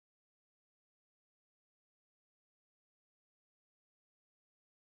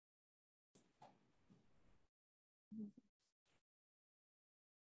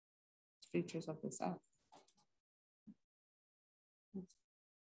features of this app.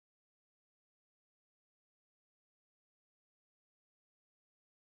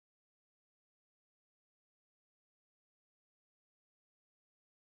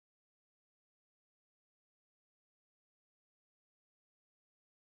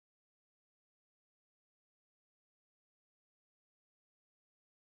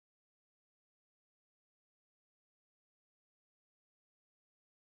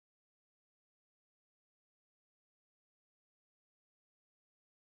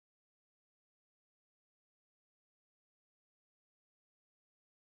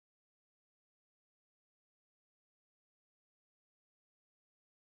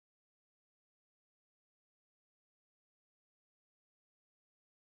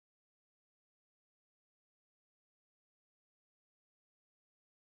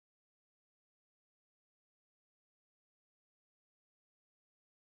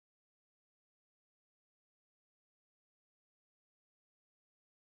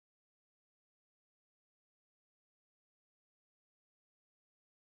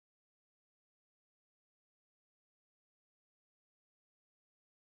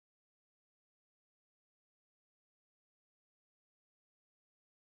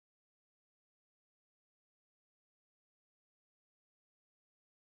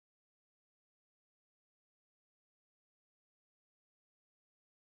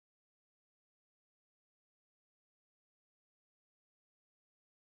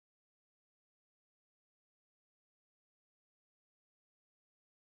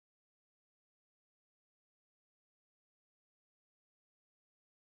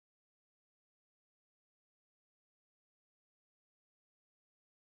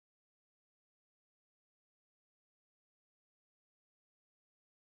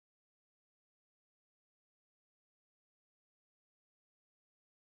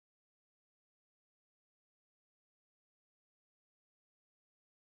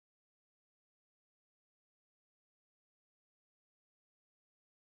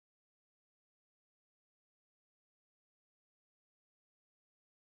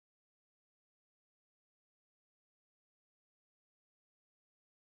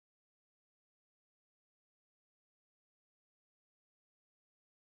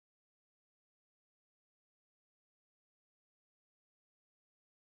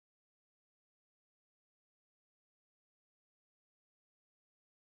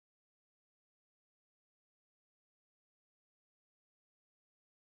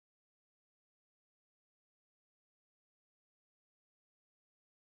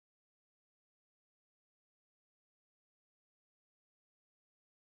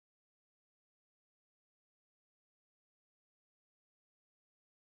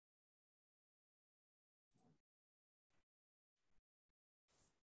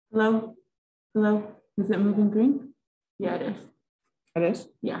 Hello? Hello? Is it moving green? Yeah, it is. It is?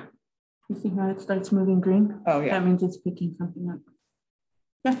 Yeah. You see how it starts moving green? Oh, yeah. That means it's picking something up.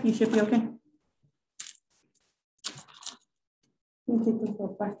 Yeah, you should be okay. I'm going to take this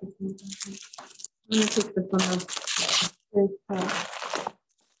little plastic thing. I'm going to take this one out.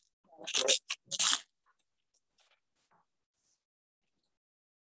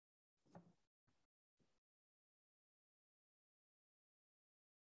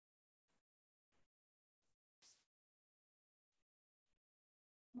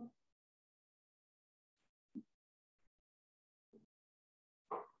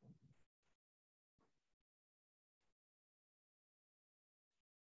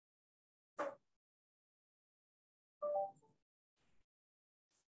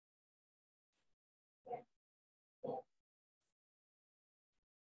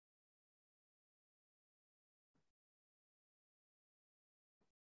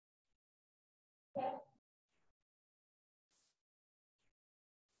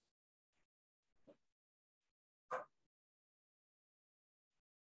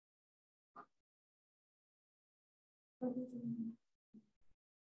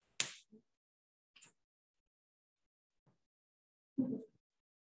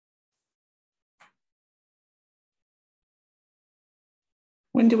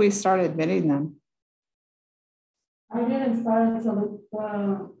 When do we start admitting them? I didn't start until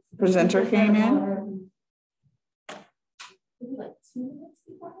the Presenter came in? Maybe like 2 minutes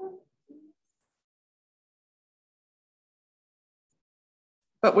before.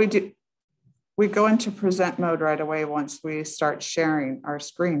 But we go into present mode right away once we start sharing our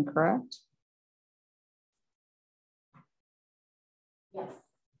screen, correct? Yes.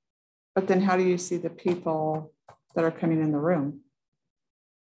 But then how do you see the people that are coming in the room?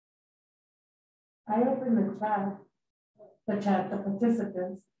 I opened the chat, the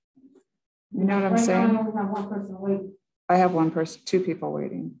participants, You know what I'm Right now, I saying? only have one person waiting. I have one person, two people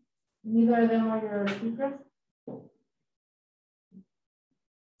waiting. Neither of them are your speakers?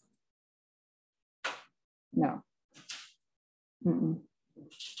 No. Mm-mm.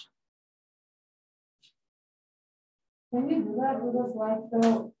 Can you do that with a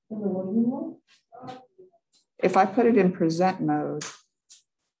slideshow in the waiting room? If I put it in present mode,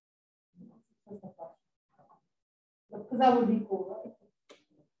 Because that would be cool, right?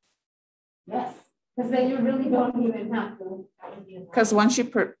 Yes, because then you really don't even have to. because once you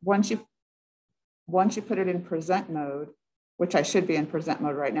put it in present mode, which I should be in present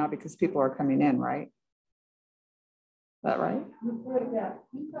mode right now because people are coming in, right? Is that right? Yeah.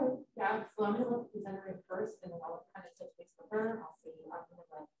 Yeah, so I'm gonna present her in first and then I'll kind of touch base with her. I'll see, I'm gonna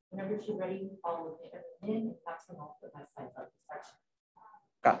like, whenever she's ready, I'll look at everything in and that's when I'll put my slides up to start.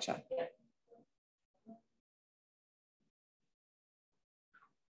 Gotcha. Yeah.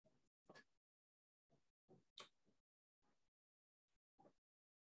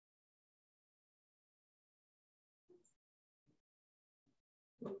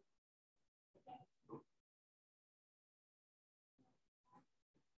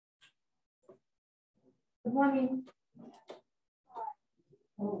 Good morning.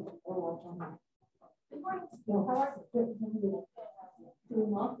 Oh, good morning. How are you?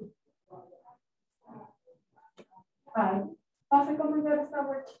 Doing well. Hi. How's it going? There, it's not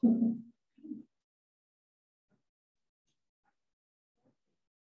working.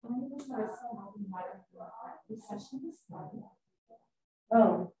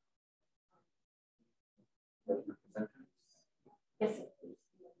 Oh. Yes.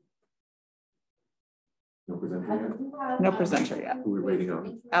 No presenter yet? No presenter yet. Who are we waiting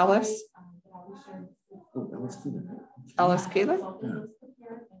on? Alice? Oh, Alice Keeler. Alice Keeler?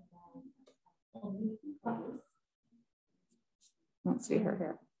 Don't see her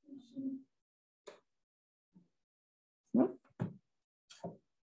here. Nope.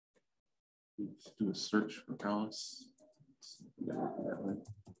 Let's do a search for Alice. Yeah, that way.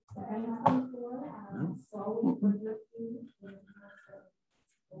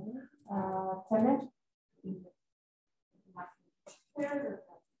 Tenant?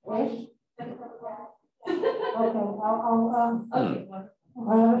 Okay,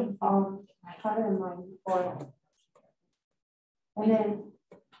 I'll cut it in mind for it. And then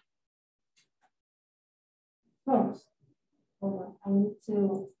first, hold on, I need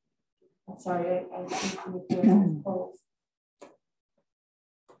to, I'm sorry, I need to post.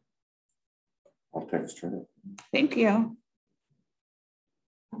 I'll text her. Thank you.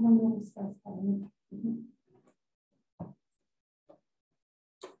 I'm gonna discuss that.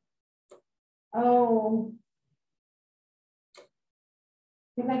 Oh.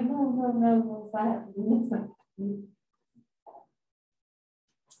 He's like, no, I have to do this.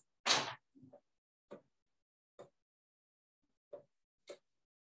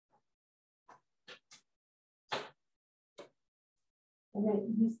 And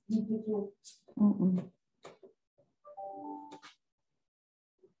then you did your.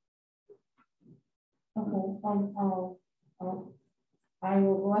 Okay, I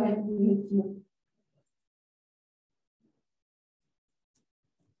will go ahead and mute you.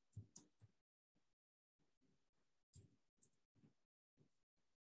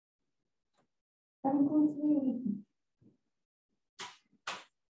 That includes me.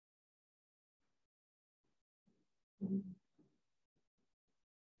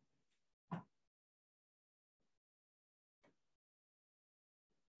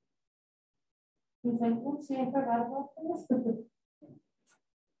 He's like, oops, I forgot about this.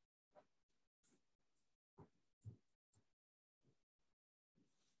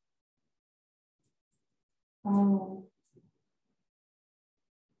 Oh.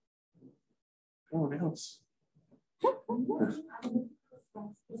 Oh, else.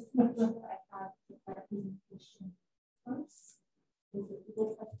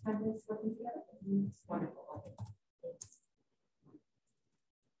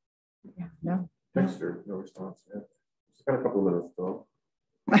 Yeah, no. Text her, no response yet. Just got a couple of minutes though.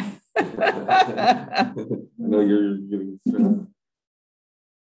 I know you're getting stressed.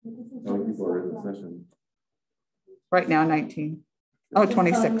 How many people are in the session? Right now, 19. Oh,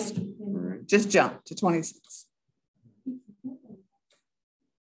 26. All right. Just jump to 26.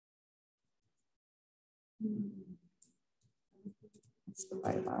 That's the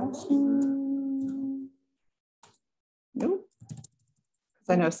right option. Nope. Because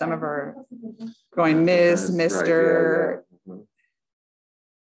I know some of them are going Ms., That's right, Mr. yeah.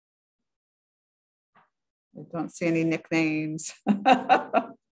 I don't see any nicknames. Hoping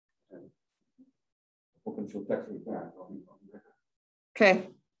she'll text me back. I'll be back. Okay.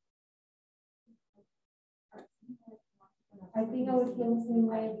 I think I would feel the same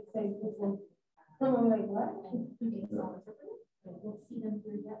way if they said, I'm like, what? We'll see them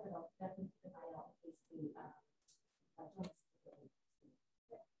through yet, but I'll definitely keep an eye out in case the,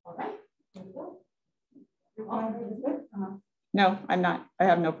 all right, here we go. You're welcome. No, I'm not. I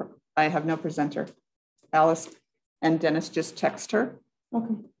have no presenter. Alice and Dennis just text her,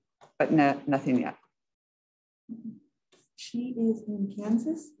 Okay. but no, nothing yet. She is in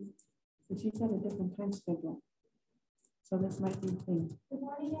Kansas, but she's got a different time schedule. So this might be the thing. Good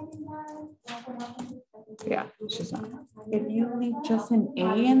morning, everyone. Yeah, she's not. If you leave just an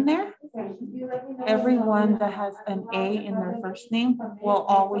A in there, everyone that has an A in their first name will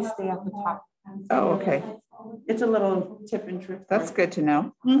always stay at the top. Oh, okay. It's a little tip and trick. That's good to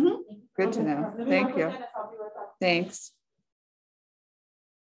know. Mm-hmm. Good to know. Thank you. Thanks.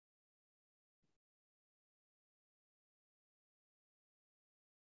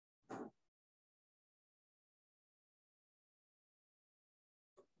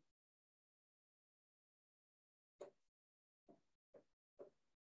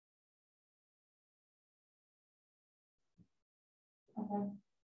 Okay.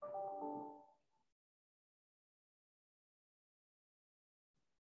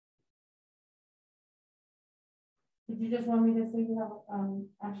 Did you just want me to say you have,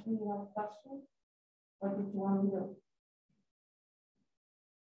 actually you have a question? Or did you want me to?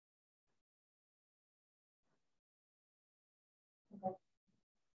 Okay.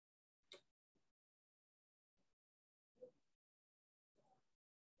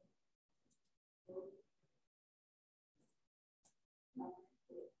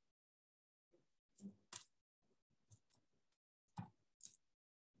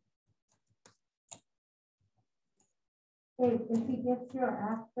 Hey, if he gets here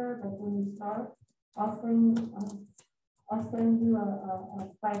after, like when you start, I'll send you a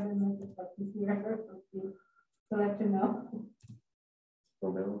 5-minute message, like he's here to let you know.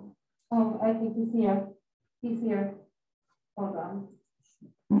 Oh, I think he's here. He's here. Hold on.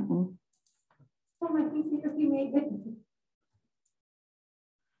 Mm-mm. Oh my, he's here. He made it.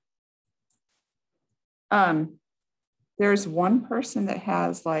 There's one person that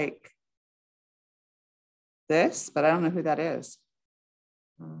has like this, but I don't know who that is.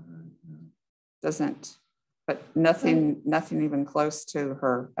 Doesn't, but nothing even close to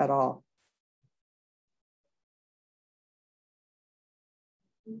her at all.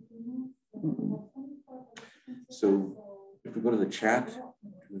 Mm-mm. So if we go to the chat,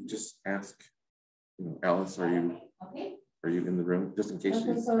 we just ask, Alice, are you in the room? Just in case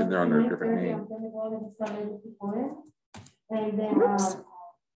she's in there under a different name. I'm gonna go ahead and start it before. And then,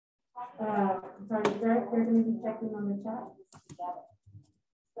 sorry, they're gonna be checking on the chat.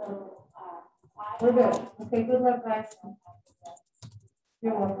 So, we're good. Okay, good luck, guys.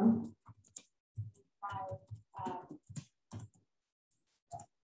 You're welcome.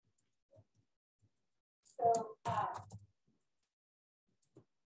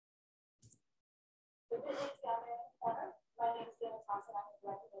 My name is Dana Thompson. I'm the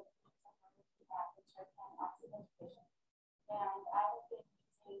director of the Church and Oxford Education. And I have been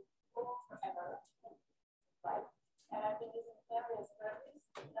using Google forever, right? And I've been using Canvas for at least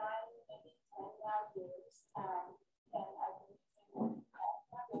 9, maybe 10 now years. And I've been using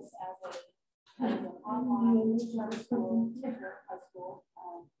Canvas as an online charter school, high school,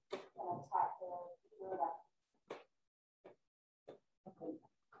 and I've taught the year that.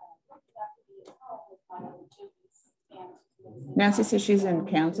 Nancy says she's in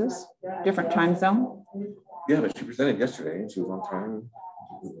Kansas, different time zone. Yeah, but she presented yesterday and she was on time.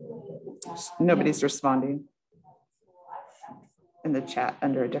 Nobody's responding in the chat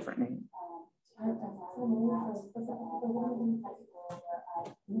under a different name. How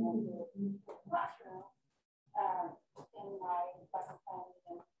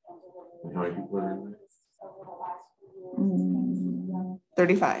many people are in there?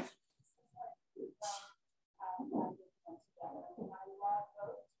 35.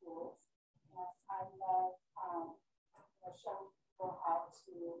 Showing people how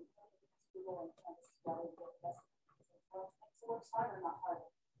to Google and Canvas together with this. So it works harder, not harder.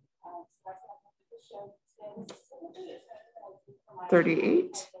 So that's what I'm going to show today.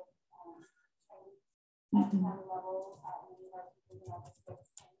 38.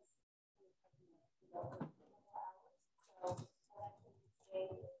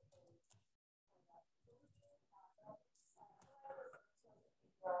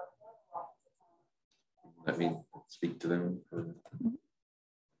 Let me speak to them.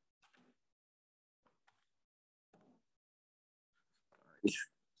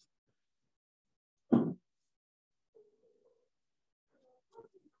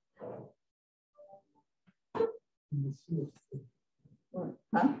 Huh?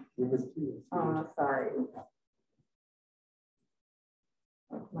 Sorry.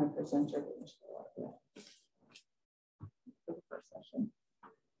 My presenter didn't show up yet. For the first session.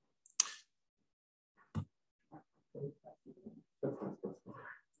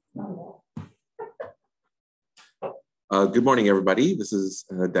 Good morning, everybody. This is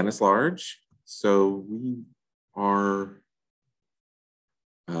Dennis Large. So we are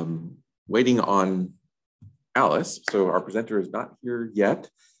waiting on Alice. So our presenter is not here yet.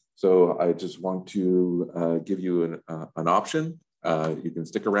 So I just want to give you an option. You can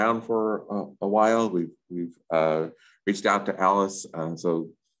stick around for a while. We've reached out to Alice. So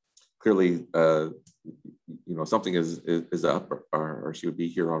clearly, you know, something is up or she would be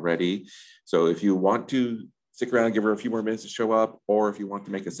here already. So if you want to stick around and give her a few more minutes to show up, or if you want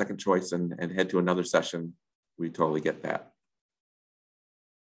to make a second choice and head to another session, we totally get that.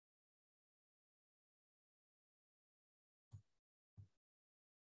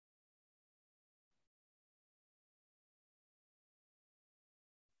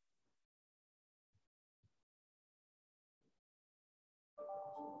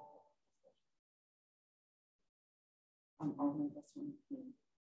 Only this one.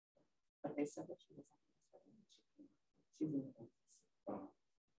 But they said that she was she's in the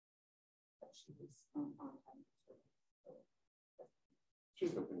but she was on time.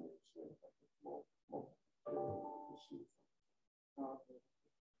 She's open.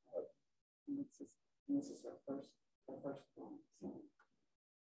 This is her first one.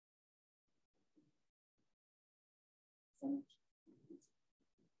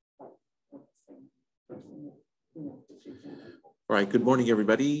 All right, good morning,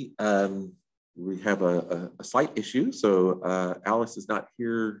 everybody. We have a slight issue. So Alice is not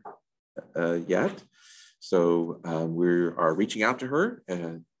here yet. So we are reaching out to her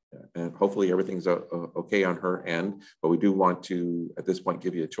and hopefully everything's okay on her end. But we do want to, at this point,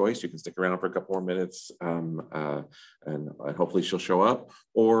 give you a choice. You can stick around for a couple more minutes and hopefully she'll show up.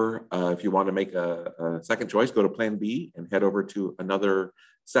 Or if you want to make a second choice, go to Plan B and head over to another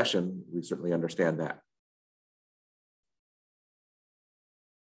session. We certainly understand that.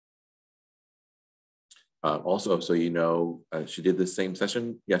 Also, so you know, she did the same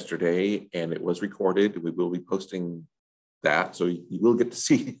session yesterday and it was recorded. We will be posting that. So you will get to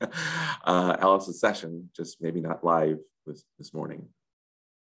see Alice's session, just maybe not live this morning.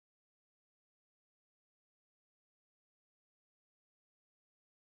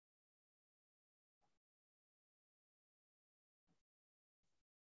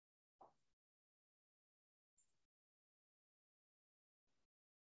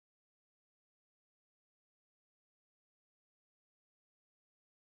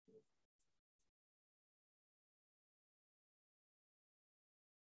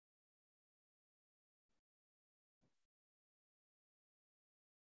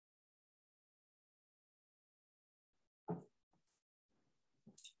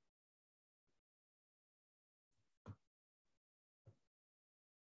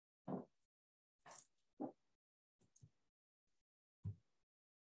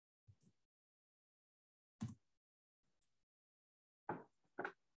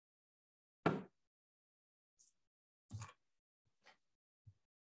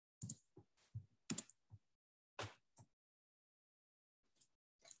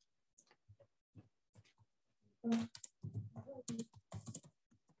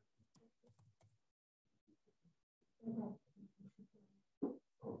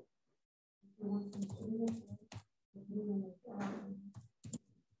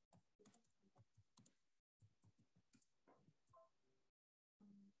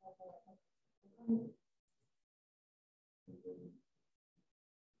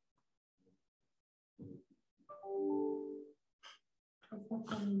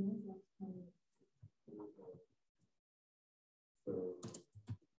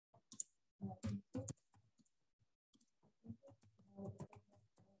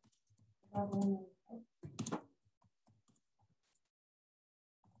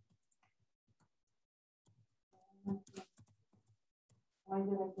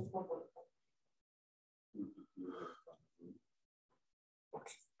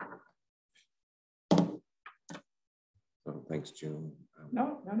 So thanks, June.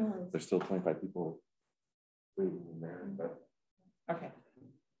 No worries. There's still 25 people waiting in there, but okay.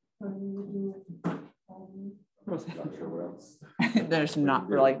 not sure what else. There's not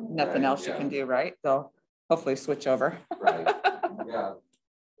really nothing else you can do, right? They'll hopefully switch over. Right. Yeah.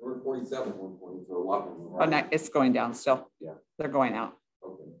 There were 47 at one point, so a lot of them. Oh, no, it's going down still. Yeah. They're going out.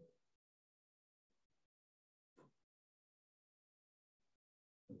 Okay.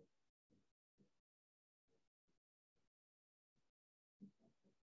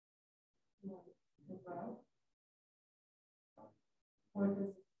 Or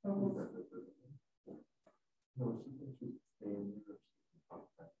just trouble? No, she thinks she's staying here.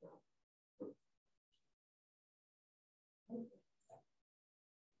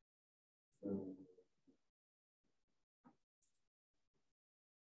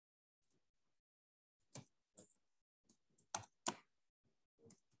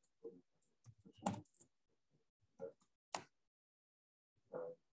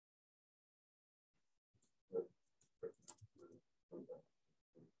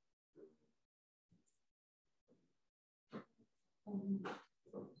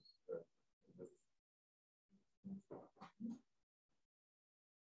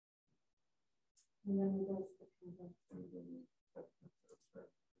 And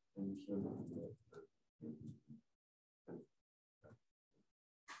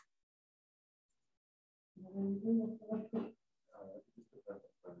then we go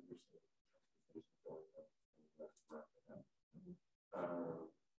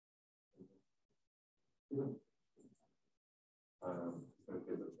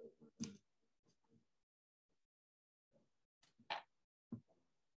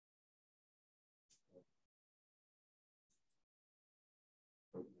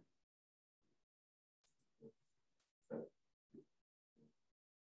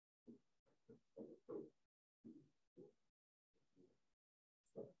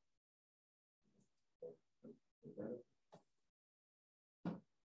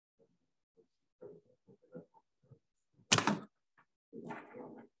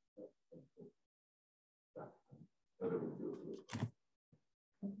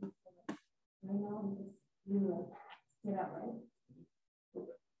right now and just do get out, right?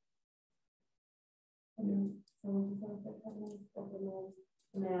 And then, so we'll just have to come in, open those,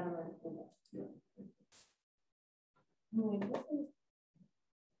 and add the rest of it. Yeah.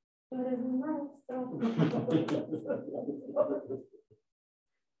 But it's nice, so.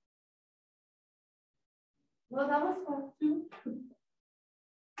 Well, that was fun too.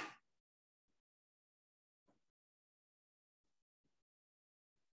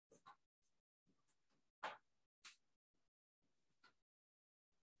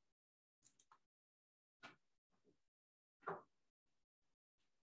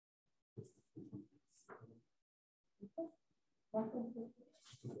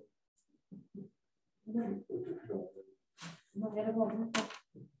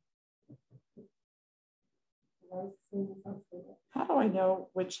 How do I know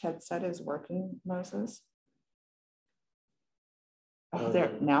which headset is working, Moses? Oh,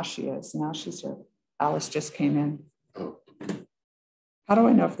 there, now she is. Now she's here. Alice just came in. Oh. How do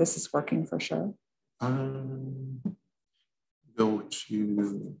I know if this is working for sure? Go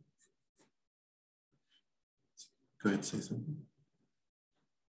to. Go ahead and say something.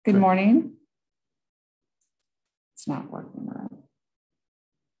 Good morning. It's not working right.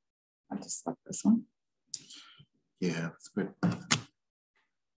 I just left this one. Yeah, that's good.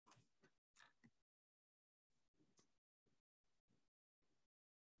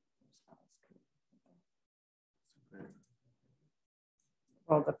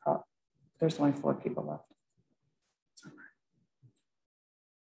 Well, there's only 4 people left.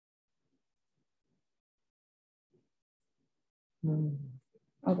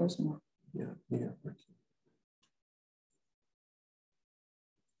 Oh, there's more. Yeah.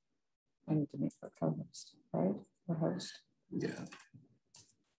 I need to make her co-host, right? Or host. Yeah.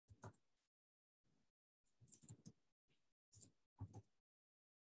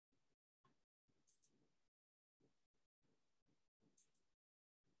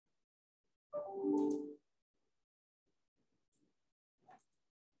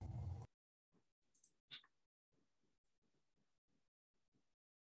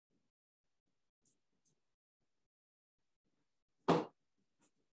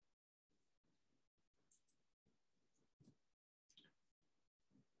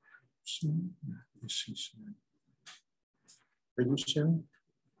 Is she sharing? Are you sharing?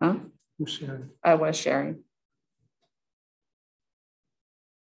 Huh? Who's sharing? I was sharing.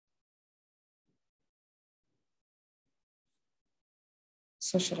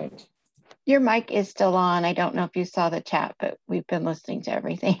 So should I? Your mic is still on. I don't know if you saw the chat, but we've been listening to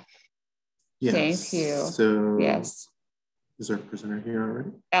everything. Yes. Thank you. So yes. Is our presenter here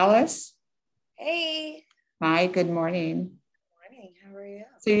already? Alice? Hey. Hi, good morning. Good morning. How are you?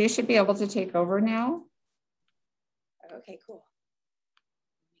 So you should be able to take over now. Okay, cool.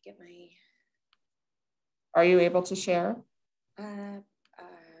 Let me get my. Are you able to share?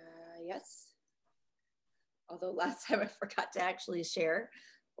 Yes. Although last time I forgot to actually share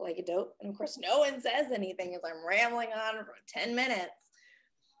like a dope. And of course, no one says anything as I'm rambling on for 10 minutes.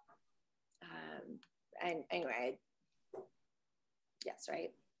 And anyway, Yes,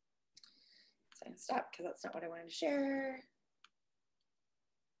 right? So I'm gonna stop because that's not what I wanted to share.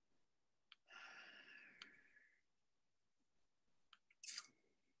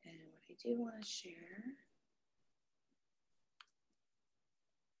 And what I do want to share.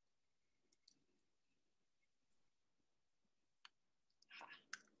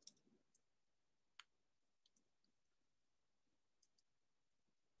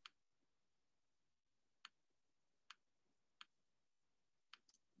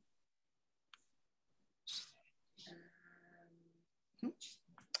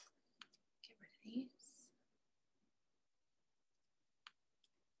 Get rid of these.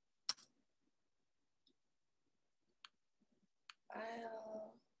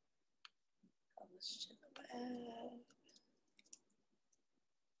 File, publish to the web.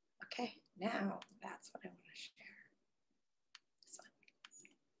 Okay, now that's what I want to share. This one.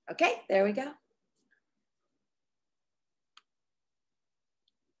 Okay, there we go.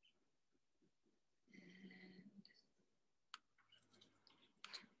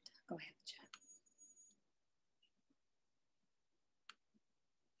 Oh, I have the chat.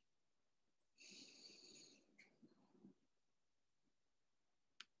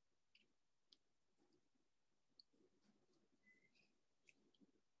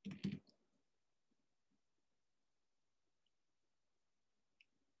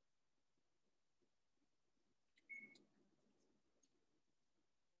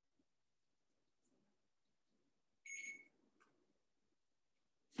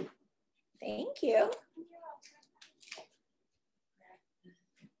 Thank you.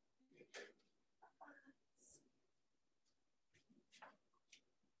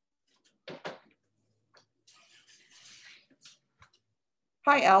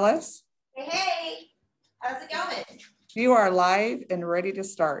 Hi, Alice. Hey, hey, how's it going? You are live and ready to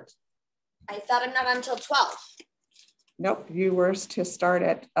start. I thought I'm not until 12. Nope, you were to start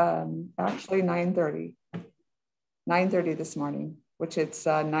at actually 9:30. 9:30 this morning, which it's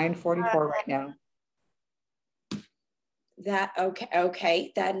 9:44 right now.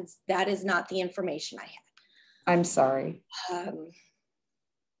 Okay, that is not the information I had. I'm sorry.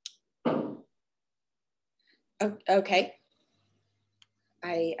 Okay.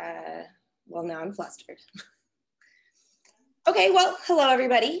 Well, now I'm flustered. Okay, well, hello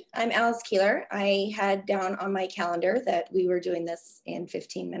everybody. I'm Alice Keeler. I had down on my calendar that we were doing this in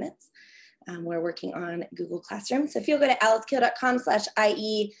 15 minutes. We're working on Google Classroom. So if you'll go to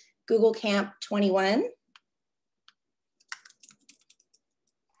alicekeeler.com/IE Google Camp 21.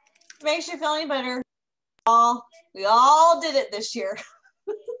 Makes you feel any better. We all did it this year.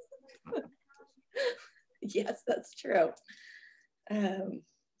 Yes, that's true.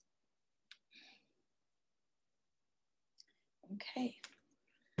 Okay.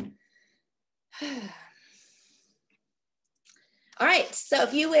 All right, so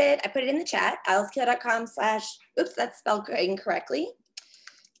if you would, I put it in the chat, alicekeeler.com/ oops, that's spelled incorrectly.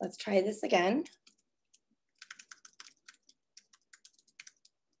 Let's try this again.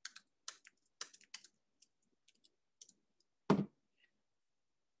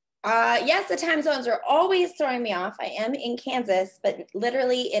 Yes, the time zones are always throwing me off. I am in Kansas, but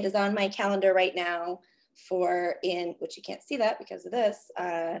literally it is on my calendar right now which you can't see that because of this.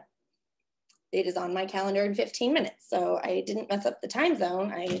 It is on my calendar in 15 minutes. So I didn't mess up the time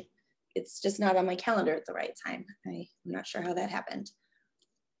zone. It's just not on my calendar at the right time. I'm not sure how that happened.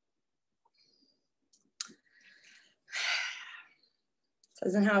 This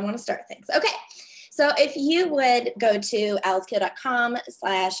isn't how I want to start things. Okay. So if you would go to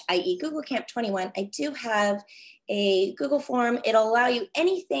alicekeeler.com/IE Google Camp 21, I do have a Google form. It'll allow you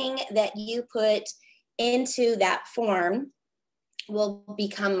anything that you put into that form will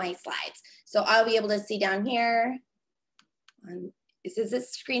become my slides. So I'll be able to see down here. Is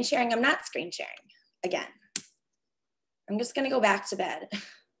this screen sharing? I'm not screen sharing again. I'm just going to go back to bed.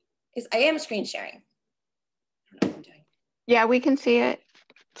 I am screen sharing. I don't know what I'm doing. Yeah, we can see it.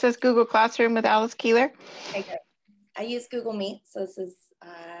 It says Google Classroom with Alice Keeler. Okay, good. I use Google Meet, so this is,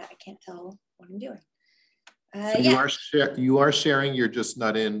 I can't tell what I'm doing. So yeah. you are sharing, you're just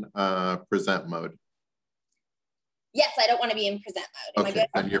not in present mode. Yes, I don't want to be in present mode. Am I good?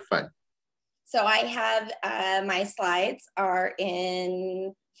 Then you're fine. So I have my slides are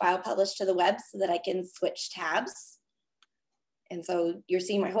in file published to the web so that I can switch tabs. And so you're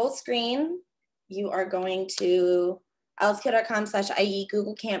seeing my whole screen. You are going to alicekeeler.com/IE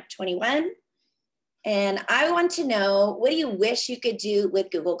Google Camp 21. And I want to know, what do you wish you could do with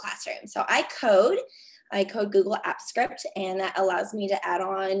Google Classroom? So I code. I code Google App Script, and that allows me to add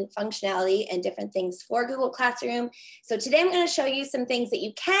on functionality and different things for Google Classroom. So today I'm going to show you some things that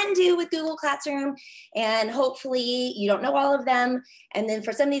you can do with Google Classroom, and hopefully you don't know all of them. And then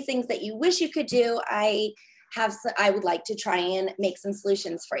for some of these things that you wish you could do, I would like to try and make some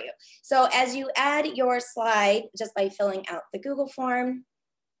solutions for you. So as you add your slide, just by filling out the Google form,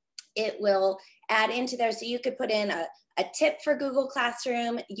 it will add into there. So you could put in a tip for Google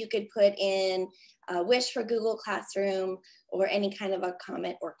Classroom. You could put in a wish for Google Classroom, or any kind of a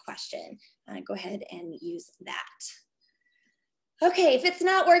comment or question. Go ahead and use that. Okay, if it's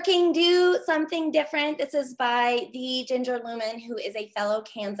not working, do something different. This is by the Ginger Lumen, who is a fellow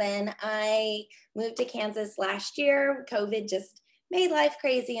Kansan. I moved to Kansas last year. COVID just made life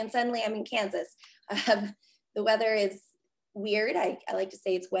crazy, and suddenly I'm in Kansas. The weather is weird. I like to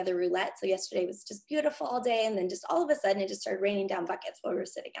say it's weather roulette. So yesterday was just beautiful all day, and then just all of a sudden it just started raining down buckets while we were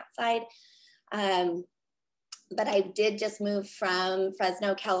sitting outside. But I did just move from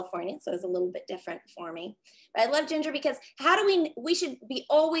Fresno, California, so it was a little bit different for me. But I love Ginger because we should be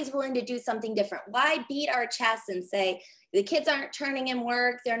always willing to do something different. Why beat our chests and say, the kids aren't turning in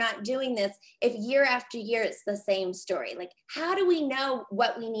work, they're not doing this, if year after year it's the same story? Like, how do we know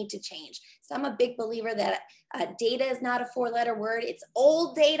what we need to change? So I'm a big believer that data is not a 4-letter word. It's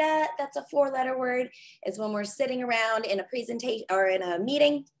old data that's a 4-letter word. It's when we're sitting around in a presentation or in a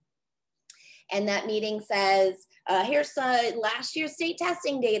meeting, and that meeting says, here's last year's state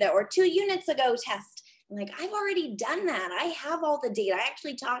testing data, or 2 units ago test. I'm like, I've already done that. I have all the data. I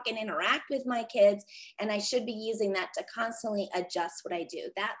actually talk and interact with my kids, and I should be using that to constantly adjust what I do.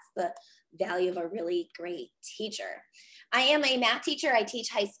 That's the value of a really great teacher. I am a math teacher. I teach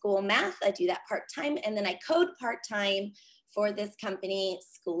high school math. I do that part-time, and then I code part-time for this company,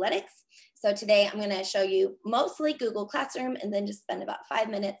 Schooletics. So today I'm going to show you mostly Google Classroom, and then just spend about 5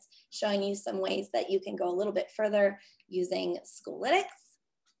 minutes showing you some ways that you can go a little bit further using Schooletics.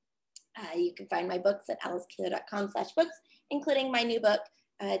 You can find my books at alicekeeler.com/books, including my new book,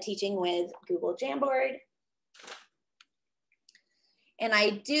 Teaching with Google Jamboard. And I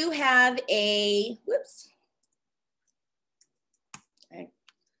do have a, whoops, I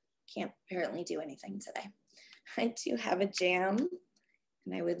can't apparently do anything today. I do have a jam,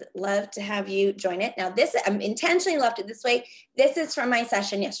 and I would love to have you join it. Now this, I'm intentionally left it this way. This is from my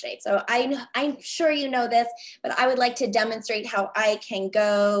session yesterday. So I'm sure you know this, but I would like to demonstrate how I can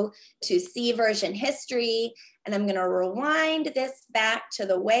go to see version history. And I'm gonna rewind this back to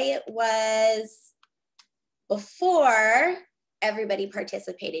the way it was before everybody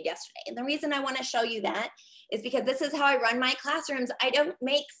participated yesterday. And the reason I wanna show you that is because this is how I run my classrooms. I don't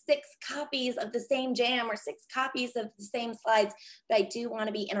make 6 copies of the same jam or 6 copies of the same slides, but I do want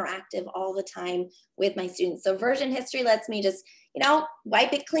to be interactive all the time with my students. So version history lets me just,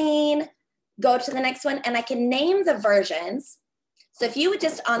 wipe it clean, go to the next one, and I can name the versions. So if you would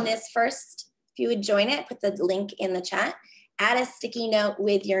just on this first, if you would join it, put the link in the chat, add a sticky note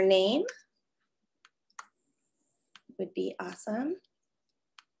with your name, would be awesome.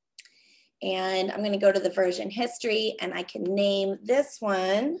 And I'm going to go to the version history, and I can name this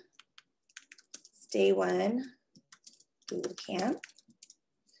one, Day 1 Google Camp.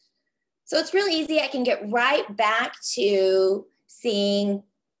 So it's really easy. I can get right back to seeing,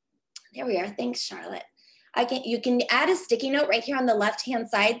 there we are. Thanks, Charlotte. You can add a sticky note right here on the left-hand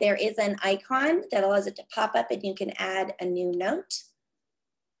side. There is an icon that allows it to pop up, and you can add a new note,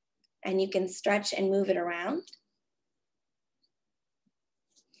 and you can stretch and move it around.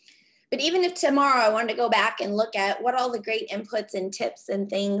 But even if tomorrow I wanted to go back and look at what all the great inputs and tips and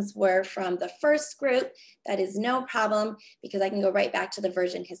things were from the first group, that is no problem, because I can go right back to the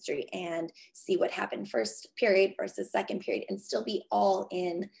version history and see what happened first period versus second period and still be all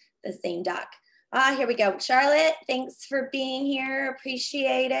in the same doc. Here we go. Charlotte, thanks for being here.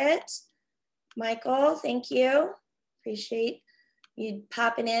 Appreciate it. Michael, thank you. Appreciate you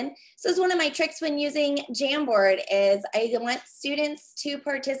popping in. So it's one of my tricks when using Jamboard is I want students to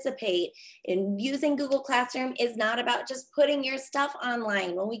participate. And using Google Classroom is not about just putting your stuff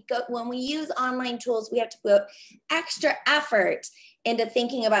online. When we use online tools, we have to put extra effort into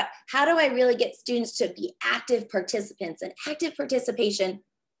thinking about how do I really get students to be active participants. And active participation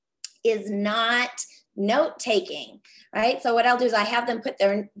is not note-taking, right? So what I'll do is I have them put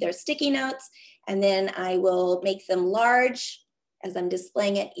their sticky notes, and then I will make them large as I'm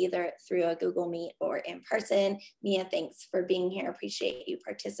displaying it either through a Google Meet or in person. Mia, thanks for being here. Appreciate you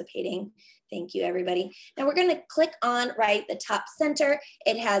participating. Thank you, everybody. Now we're gonna click on right the top center.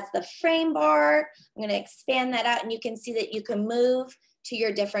 It has the frame bar. I'm gonna expand that out, and you can see that you can move to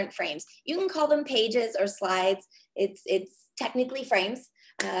your different frames. You can call them pages or slides. It's technically frames.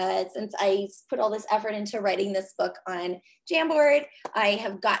 Since I put all this effort into writing this book on Jamboard, I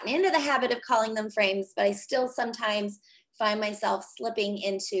have gotten into the habit of calling them frames, but I still sometimes find myself slipping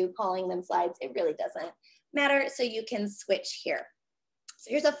into calling them slides. It really doesn't matter, so you can switch here. So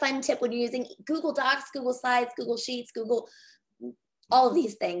here's a fun tip when you're using Google Docs, Google Slides, Google Sheets, Google, all of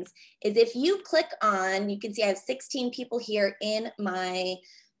these things, is if you click on, you can see I have 16 people here in my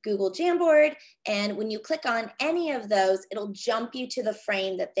Google Jamboard, and when you click on any of those, it'll jump you to the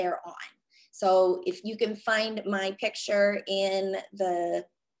frame that they're on. So if you can find my picture in the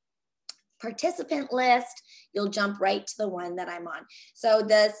participant list, you'll jump right to the one that I'm on. So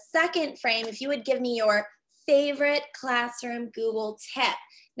the second frame, if you would give me your favorite classroom Google tip.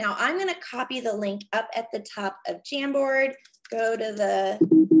 Now I'm going to copy the link up at the top of Jamboard, go to the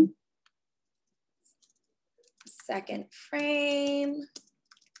second frame.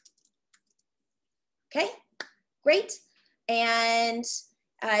 Okay, great. And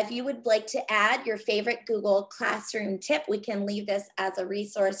if you would like to add your favorite Google Classroom tip, we can leave this as a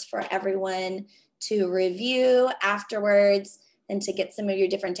resource for everyone to review afterwards and to get some of your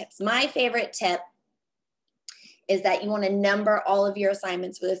different tips. My favorite tip is that you want to number all of your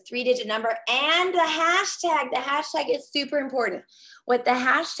assignments with a 3-digit number and the hashtag. The hashtag is super important. What the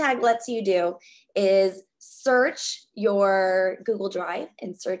hashtag lets you do is search your Google Drive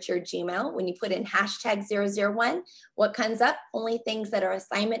and search your Gmail. When you put in hashtag 001, what comes up? Only things that are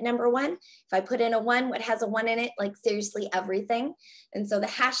assignment number 1. If I put in a 1, what has a 1 in it? Like seriously everything. And so the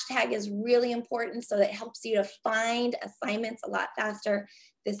hashtag is really important, so that helps you to find assignments a lot faster.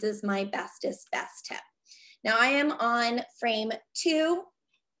 This is my bestest best tip. Now I am on frame 2,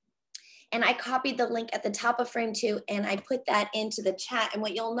 and I copied the link at the top of frame 2 and I put that into the chat. And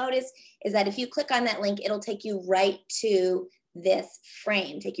what you'll notice is that if you click on that link, it'll take you right to this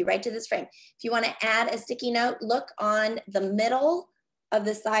frame, If you want to add a sticky note, look on the middle of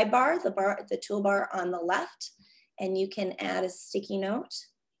the sidebar, the toolbar on the left, and you can add a sticky note,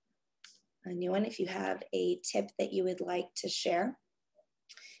 a new one, if you have a tip that you would like to share.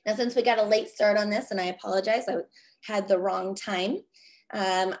 Now, since we got a late start on this, and I apologize, I had the wrong time,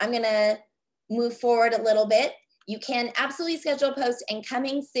 I'm gonna move forward a little bit. You can absolutely schedule a post, and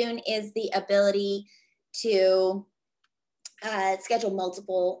coming soon is the ability to schedule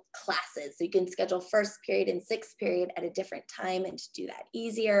multiple classes. So you can schedule first period and sixth period at a different time, and to do that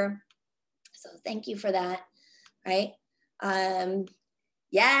easier. So thank you for that, right?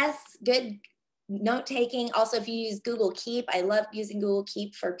 Yes, good note taking. Also, if you use Google Keep, I love using Google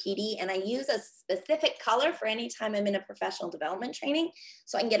Keep for PD, and I use a specific color for any time I'm in a professional development training,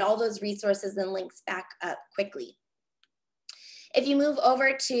 so I can get all those resources and links back up quickly. If you move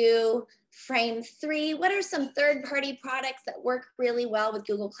over to frame 3, what are some third-party products that work really well with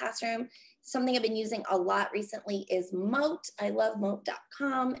Google Classroom? Something I've been using a lot recently is Mote. I love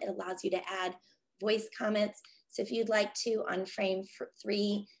mote.com. It allows you to add voice comments. So if you'd like to, on frame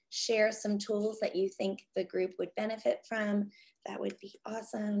 3, share some tools that you think the group would benefit from, that would be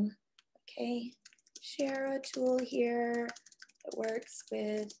awesome. Okay, share a tool here that works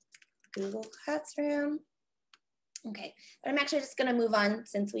with Google Classroom. Okay, but I'm actually just gonna move on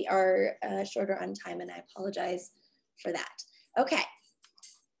since we are shorter on time, and I apologize for that. Okay.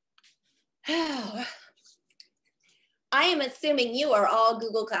 I am assuming you are all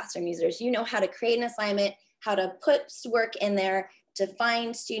Google Classroom users. You know how to create an assignment, how to put work in there, to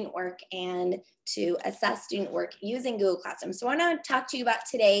find student work, and to assess student work using Google Classroom. So what I want to talk to you about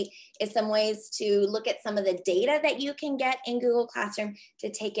today is some ways to look at some of the data that you can get in Google Classroom to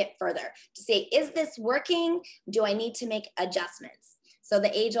take it further, to say, is this working? Do I need to make adjustments? So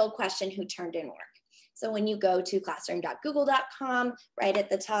the age-old question, who turned in work? So when you go to classroom.google.com, right at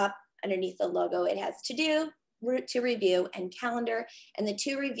the top, underneath the logo, it has to do, to review, and calendar, and the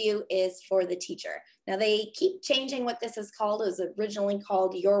to review is for the teacher. Now they keep changing what this is called. It was originally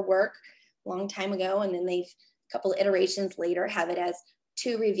called your work a long time ago, and then they've, a couple of iterations later, have it as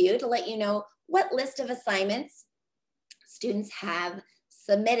to review, to let you know what list of assignments students have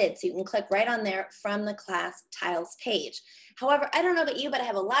submitted. So you can click right on there from the class tiles page. However, I don't know about you, but I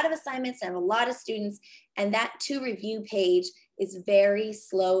have a lot of assignments, and I have a lot of students, and that to review page is very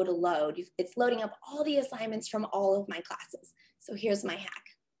slow to load. It's loading up all the assignments from all of my classes. So here's my hack.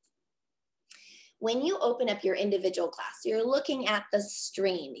 When you open up your individual class, you're looking at the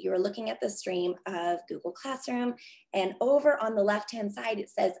stream. You're looking at the stream of Google Classroom, and over on the left-hand side,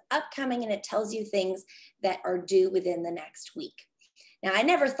 it says upcoming, and it tells you things that are due within the next week. Now, I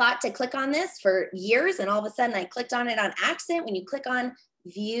never thought to click on this for years, and all of a sudden I clicked on it on accident. When you click on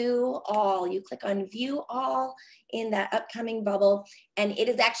view all, you click on view all in that upcoming bubble, and it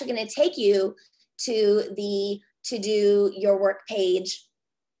is actually going to take you to the to do your work page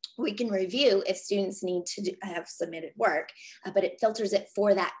we can review if students need to have submitted work, but it filters it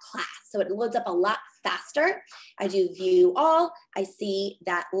for that class. So it loads up a lot faster. I do view all, I see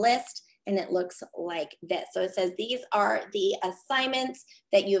that list, and it looks like this. So it says these are the assignments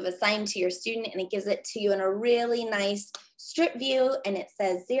that you have assigned to your student, and it gives it to you in a really nice strip view, and it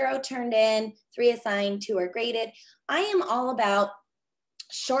says 0 turned in, 3 assigned, 2 are graded. I am all about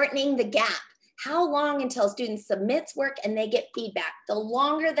shortening the gap. How long until a student submits work and they get feedback? The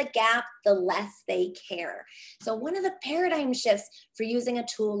longer the gap, the less they care. So one of the paradigm shifts for using a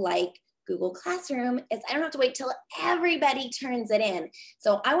tool like Google Classroom is I don't have to wait till everybody turns it in.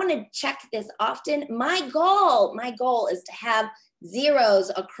 So I want to check this often. My goal is to have zeros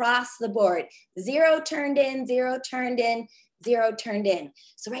across the board. 0 turned in, 0 turned in, 0 turned in.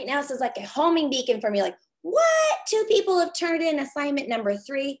 So right now this is like a homing beacon for me, like, what? 2 people have turned in assignment number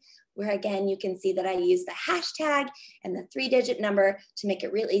 3. Where again, you can see that I use the hashtag and the 3-digit number to make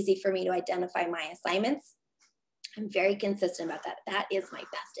it real easy for me to identify my assignments. I'm very consistent about that. That is my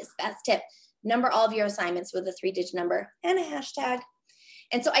best tip. Number all of your assignments with a 3-digit number and a hashtag.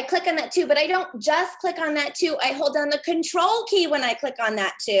 And so I click on that too, but I don't just click on that too. I hold down the control key when I click on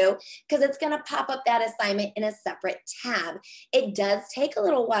that too, because it's gonna pop up that assignment in a separate tab. It does take a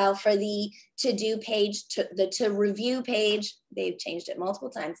little while for the to-do page, the to-review page. They've changed it multiple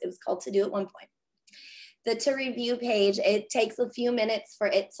times. It was called to-do at one point. The to-review page, it takes a few minutes for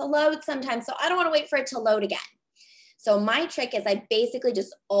it to load sometimes, so I don't wanna wait for it to load again. So my trick is I basically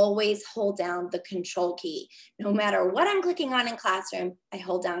just always hold down the control key. No matter what I'm clicking on in Classroom, I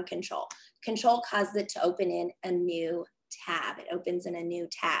hold down control. Control causes it to open in a new tab. It opens in a new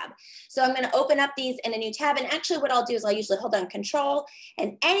tab. So I'm going to open up these in a new tab. And actually what I'll do is I'll usually hold down control,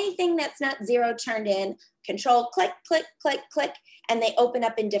 and anything that's not 0 turned in, control, click, click, click, click, and they open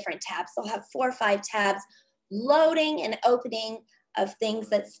up in different tabs. They'll have 4 or 5 tabs loading and opening of things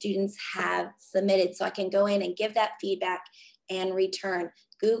that students have submitted. So I can go in and give that feedback and return.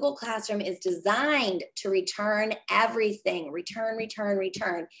 Google Classroom is designed to return everything. Return, return,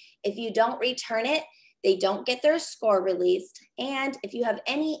 return. If you don't return it, they don't get their score released. And if you have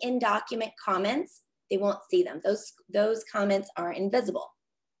any in-document comments, they won't see them. Those comments are invisible.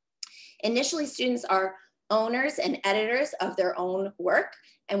 Initially, students are owners and editors of their own work.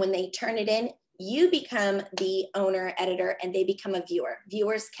 And when they turn it in, you become the owner, editor, and they become a viewer.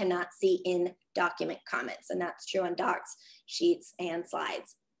 Viewers cannot see in document comments, and that's true on docs, sheets, and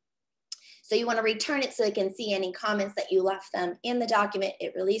slides. So you want to return it so they can see any comments that you left them in the document.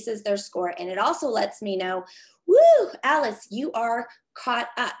 It releases their score, and it also lets me know, woo, Alice, you are caught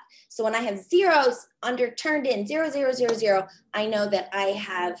up. So when I have zeros under turned in, 0, 0, 0, 0, I know that I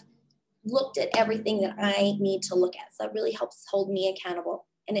have looked at everything that I need to look at. So that really helps hold me accountable.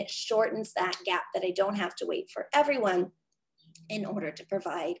 And it shortens that gap that I don't have to wait for everyone in order to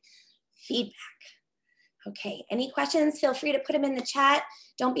provide feedback. Okay, any questions? Feel free to put them in the chat.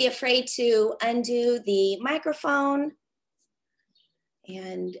 Don't be afraid to undo the microphone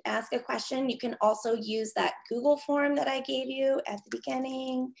and ask a question. You can also use that Google form that I gave you at the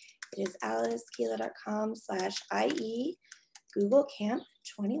beginning. It is alicekeeler.com/IE Google Camp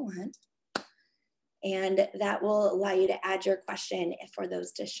 21. And that will allow you to add your question for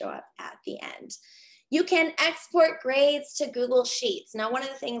those to show up at the end. You can export grades to Google Sheets. Now, one of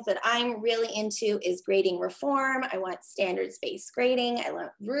the things that I'm really into is grading reform. I want standards-based grading. I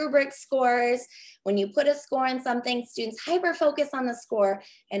want rubric scores. When you put a score on something, students hyper-focus on the score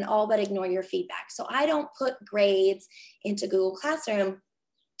and all but ignore your feedback. So I don't put grades into Google Classroom.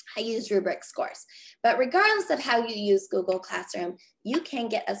 I use rubric scores. But regardless of how you use Google Classroom, you can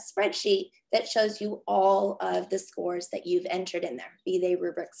get a spreadsheet that shows you all of the scores that you've entered in there, be they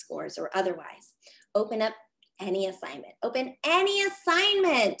rubric scores or otherwise. Open up any assignment. Open any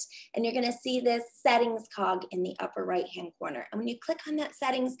assignment, and you're gonna see this settings cog in the upper right-hand corner. And when you click on that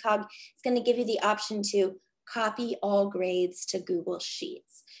settings cog, it's gonna give you the option to copy all grades to Google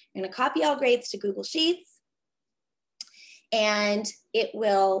Sheets. You're gonna copy all grades to Google Sheets, and it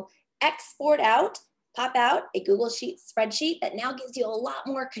will export out, pop out a Google Sheet spreadsheet that now gives you a lot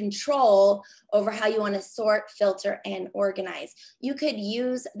more control over how you want to sort, filter, and organize. You could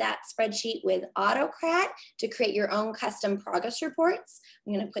use that spreadsheet with Autocrat to create your own custom progress reports.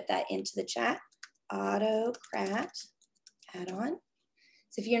 I'm going to put that into the chat. Autocrat add-on.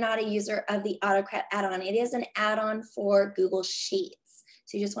 So if you're not a user of the Autocrat add-on, it is an add-on for Google Sheets.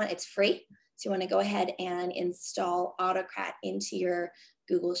 So you just want, it's free. So you want to go ahead and install Autocrat into your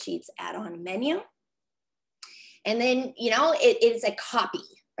Google Sheets add-on menu. And then, you know, it is a copy,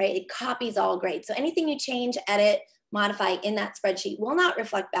 right? It copies all grades. So anything you change, edit, modify in that spreadsheet will not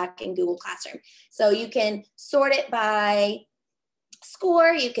reflect back in Google Classroom. So you can sort it by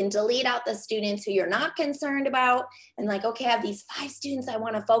score. You can delete out the students who you're not concerned about and like, okay, I have these 5 students I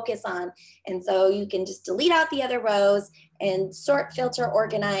want to focus on. And so you can just delete out the other rows and sort, filter,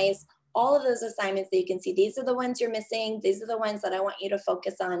 organize all of those assignments that you can see. These are the ones you're missing. These are the ones that I want you to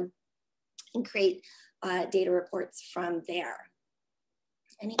focus on, and create data reports from there.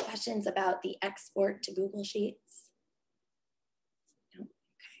 Any questions about the export to Google Sheets? No?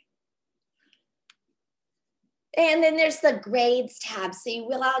 Okay. And then there's the grades tab. So you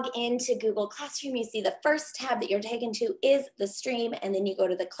will log into Google Classroom. You see the first tab that you're taken to is the stream, and then you go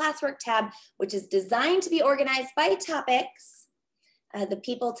to the classwork tab, which is designed to be organized by topics. The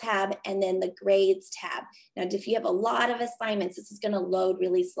people tab, and then the grades tab. Now, if you have a lot of assignments, this is going to load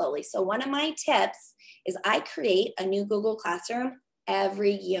really slowly. So one of my tips is I create a new Google Classroom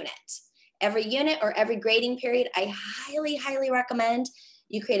every unit. Every unit or every grading period, I highly, highly recommend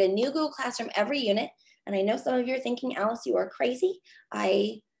you create a new Google Classroom every unit. And I know some of you are thinking, Alice, you are crazy.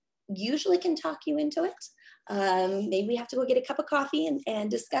 I usually can talk you into it. Maybe we have to go get a cup of coffee and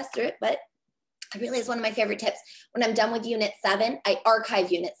discuss through it, but I realize one of my favorite tips, when I'm done with unit 7, I archive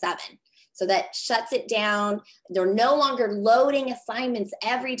unit 7. So that shuts it down. They're no longer loading assignments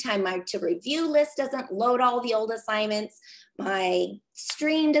every time. My to review list doesn't load all the old assignments. My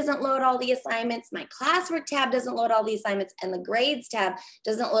stream doesn't load all the assignments. My classwork tab doesn't load all the assignments, and the grades tab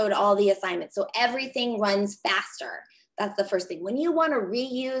doesn't load all the assignments. So everything runs faster. That's the first thing. When you want to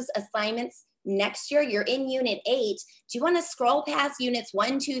reuse assignments next year, you're in unit 8. Do you want to scroll past units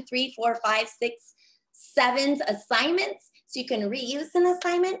 1, 2, 3, 4, 5, 6, 7's assignments so you can reuse an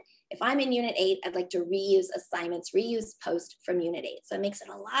assignment? If I'm in unit 8, I'd like to reuse assignments, reuse post from unit 8. So it makes it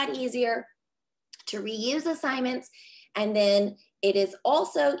a lot easier to reuse assignments. And then it is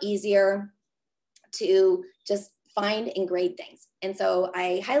also easier to just find and grade things. And so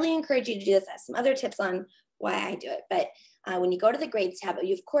I highly encourage you to do this. I have some other tips on why I do it, but when you go to the grades tab,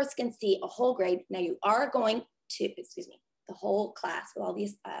 you of course can see a whole grade. Now you are going to, the whole class with all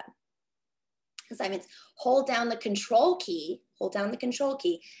these assignments. Hold down the control key,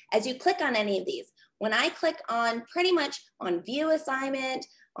 as you click on any of these. When I click on pretty much on view assignment,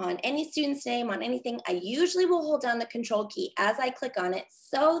 on any student's name, on anything, I usually will hold down the control key as I click on it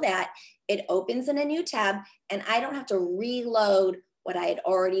so that it opens in a new tab and I don't have to reload what I had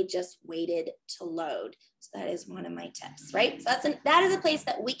already just waited to load. So that is one of my tips, right? So that is a place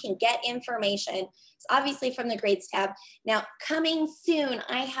that we can get information. It's obviously from the grades tab. Now, coming soon,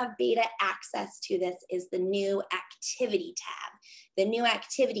 I have beta access to this, is the new activity tab. The new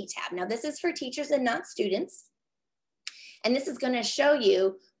activity tab. Now, this is for teachers and not students. And this is going to show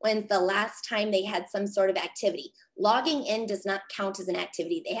you when's the last time they had some sort of activity. Logging in does not count as an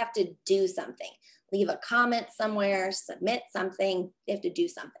activity. They have to do something. Leave a comment somewhere, submit something, they have to do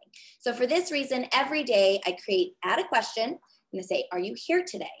something. So for this reason, every day I add a question and I say, are you here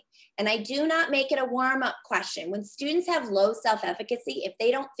today? And I do not make it a warm-up question. When students have low self-efficacy, if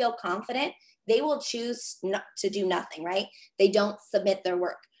they don't feel confident, they will choose not to do nothing, right? They don't submit their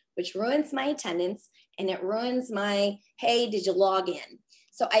work, which ruins my attendance and it ruins my, hey, did you log in?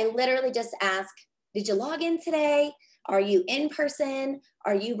 So I literally just ask, did you log in today? Are you in person?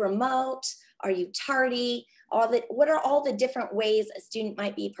 Are you remote? Are you tardy? What are all the different ways a student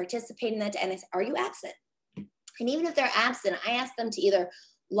might be participating in that? And I say, are you absent? And even if they're absent, I ask them to either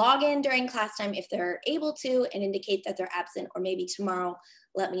log in during class time if they're able to and indicate that they're absent, or maybe tomorrow,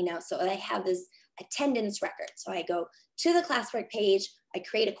 let me know. So I have this attendance record. So I go to the classwork page, I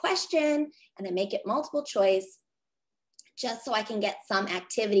create a question and I make it multiple choice just so I can get some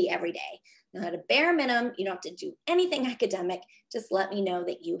activity every day. Now at a bare minimum, you don't have to do anything academic, just let me know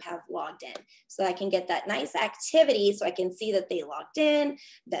that you have logged in. So I can get that nice activity so I can see that they logged in,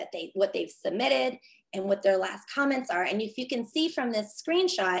 that what they've submitted and what their last comments are. And if you can see from this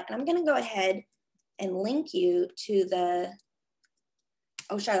screenshot, and I'm gonna go ahead and link you to the,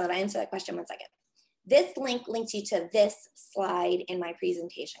 oh, Charlotte, I answered that question, 1 second. This link links you to this slide in my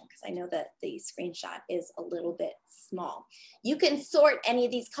presentation because I know that the screenshot is a little bit small. You can sort any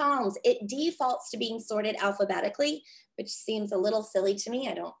of these columns. It defaults to being sorted alphabetically, which seems a little silly to me.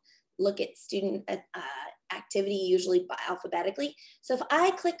 I don't look at student activity usually alphabetically. So if I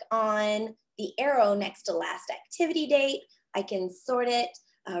click on the arrow next to last activity date, I can sort it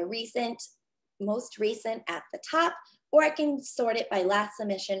most recent at the top, or I can sort it by last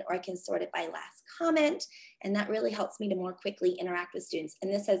submission, or I can sort it by last comment. And that really helps me to more quickly interact with students.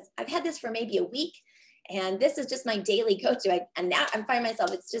 And I've had this for maybe a week, and this is just my daily go-to. And now I'm finding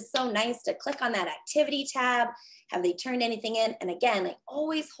myself, it's just so nice to click on that activity tab. Have they turned anything in? And again, I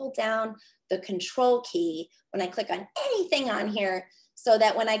always hold down the control key when I click on anything on here so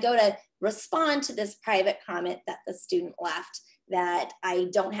that when I go to respond to this private comment that the student left, that I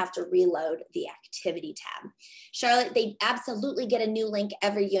don't have to reload the activity tab. Charlotte, they absolutely get a new link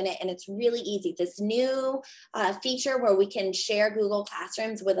every unit, and it's really easy. This new feature where we can share Google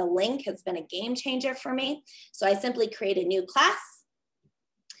Classrooms with a link has been a game changer for me. So I simply create a new class.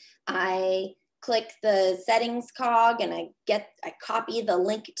 I click the settings cog and I copy the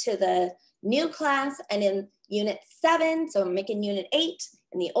link to the new class, and in unit 7, so I'm making unit 8,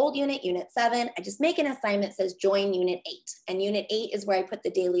 in the old unit, unit 7, I just make an assignment that says join unit 8. And unit 8 is where I put the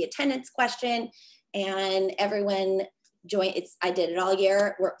daily attendance question, and everyone join. I did it all year.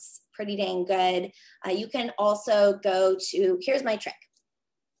 It works pretty dang good. You can also go to, here's my trick.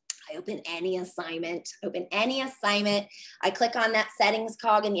 I open any assignment, I click on that settings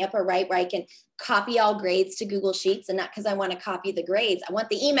cog in the upper right where I can copy all grades to Google Sheets, and not because I want to copy the grades, I want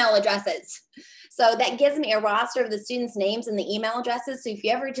the email addresses. So that gives me a roster of the students' names and the email addresses. So if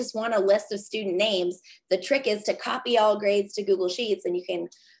you ever just want a list of student names, the trick is to copy all grades to Google Sheets, and you can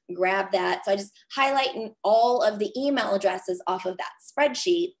grab that. So I just highlight all of the email addresses off of that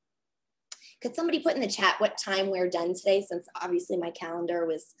spreadsheet. Could somebody put in the chat what time we're done today, since obviously my calendar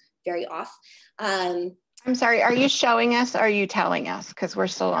was very off. I'm sorry, are you showing us or are you telling us? Because we're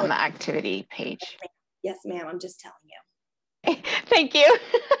still on the activity page. Yes, ma'am, I'm just telling you. Thank you.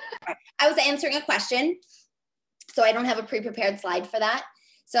 I was answering a question, so I don't have a pre-prepared slide for that.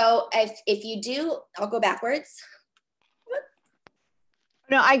 So if you do, I'll go backwards.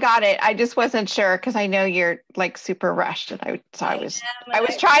 No, I got it. I just wasn't sure because I know you're like super rushed, and I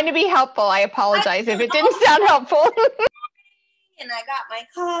was trying to be helpful. I apologize if it didn't sound helpful. And I got my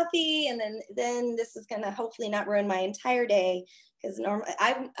coffee, and then this is gonna hopefully not ruin my entire day, because normally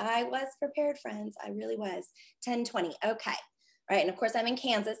I was prepared, friends. I really was. 10:20. Okay. All right. And of course I'm in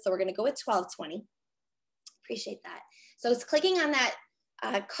Kansas, so we're gonna go with 12:20. Appreciate that. So it's clicking on that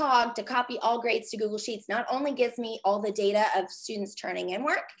cog to copy all grades to Google Sheets not only gives me all the data of students turning in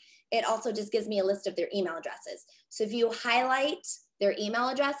work, it also just gives me a list of their email addresses. So if you highlight their email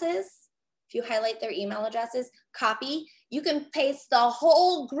addresses, copy, you can paste the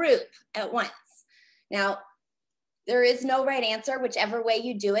whole group at once. Now, there is no right answer. Whichever way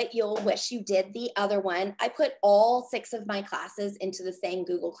you do it, you'll wish you did the other one. I put all 6 of my classes into the same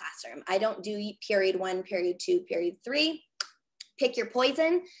Google Classroom. I don't do period 1, period 2, period 3. Pick your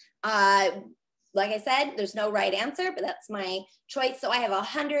poison. Like I said, there's no right answer, but that's my choice. So I have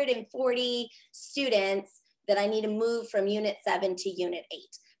 140 students that I need to move from unit 7 to unit 8.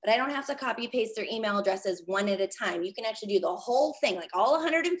 But I don't have to copy paste their email addresses one at a time. You can actually do the whole thing, like all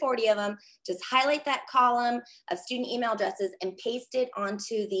 140 of them, just highlight that column of student email addresses and paste it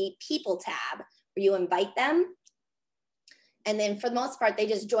onto the people tab where you invite them. And then for the most part, they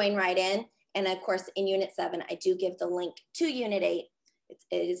just join right in. And of course, in unit 7, I do give the link to unit 8.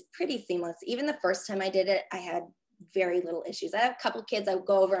 It is pretty seamless. Even the first time I did it, I had very little issues. I have a couple kids I would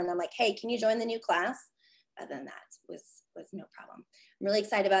go over and I'm like, hey, can you join the new class? Other than that, was no problem. I'm really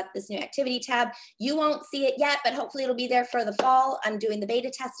excited about this new activity tab. You won't see it yet, but hopefully it'll be there for the fall. I'm doing the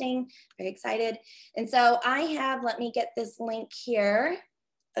beta testing, very excited. And so I have, let me get this link here,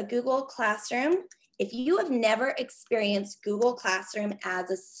 a Google Classroom. If you have never experienced Google Classroom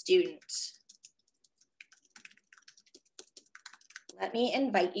as a student, let me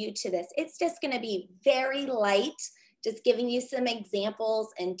invite you to this. It's just gonna be very light, just giving you some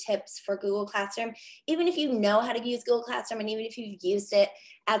examples and tips for Google Classroom. Even if you know how to use Google Classroom and even if you've used it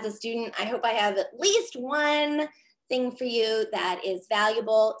as a student, I hope I have at least one thing for you that is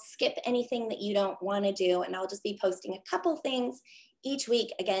valuable. Skip anything that you don't wanna do, and I'll just be posting a couple things each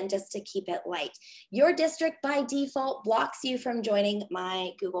week, again, just to keep it light. Your district by default blocks you from joining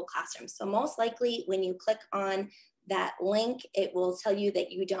my Google Classroom. So most likely when you click on that link, it will tell you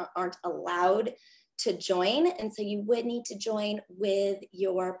that you aren't allowed to join. And so you would need to join with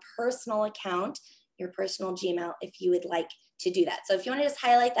your personal account, your personal Gmail, if you would like to do that. So if you want to just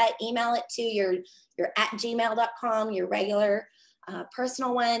highlight that, email it to your @gmail.com, your regular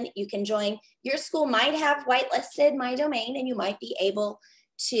personal one, you can join. Your school might have whitelisted my domain and you might be able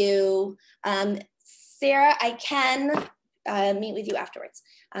to, Sarah, I can meet with you afterwards.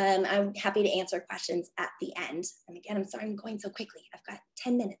 I'm happy to answer questions at the end. And again, I'm sorry I'm going so quickly. I've got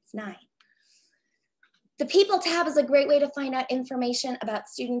 10 minutes, 9. The People tab is a great way to find out information about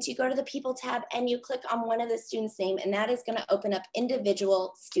students. You go to the People tab and you click on one of the students' name, and that is going to open up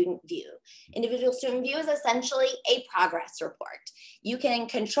Individual Student View. Individual Student View is essentially a progress report. You can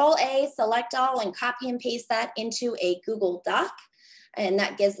Control-A, select all, and copy and paste that into a Google Doc, and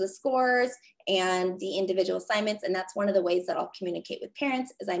that gives the scores and the individual assignments. And that's one of the ways that I'll communicate with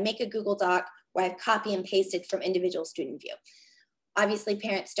parents is I make a Google Doc where I've copy and pasted from Individual Student View. Obviously,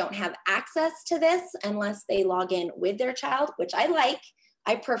 parents don't have access to this unless they log in with their child, which I like.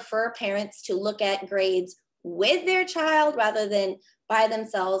 I prefer parents to look at grades with their child rather than by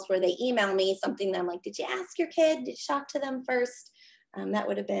themselves, where they email me something that I'm like, did you ask your kid? Did you talk to them first? That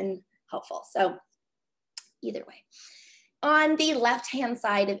would have been helpful. So either way. On the left-hand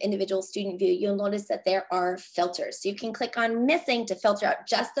side of individual student view, you'll notice that there are filters. So you can click on missing to filter out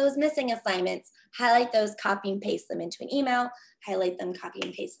just those missing assignments, highlight those, copy and paste them into an email, highlight them, copy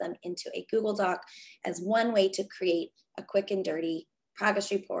and paste them into a Google Doc as one way to create a quick and dirty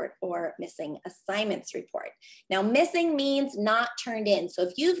progress report or missing assignments report. Now, missing means not turned in. So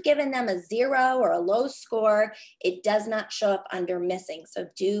if you've given them a 0 or a low score, it does not show up under missing. So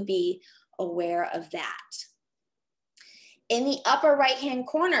do be aware of that. In the upper right-hand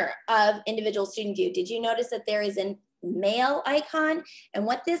corner of individual student view, did you notice that there is a mail icon? And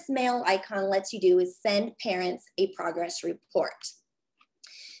what this mail icon lets you do is send parents a progress report.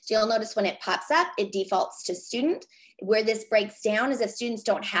 So you'll notice when it pops up, it defaults to student. Where this breaks down is if students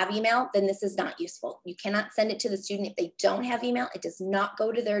don't have email, then this is not useful. You cannot send it to the student if they don't have email. It does not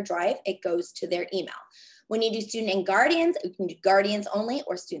go to their drive, it goes to their email. When you do student and guardians, you can do guardians only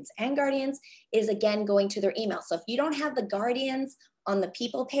or students and guardians, is again going to their email. So if you don't have the guardians on the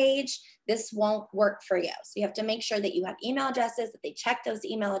people page, this won't work for you. So you have to make sure that you have email addresses, that they check those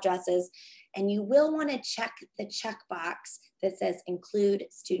email addresses, and you will want to check the checkbox that says include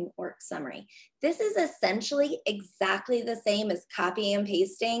student work summary. This is essentially exactly the same as copying and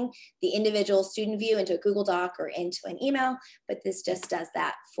pasting the individual student view into a Google Doc or into an email, but this just does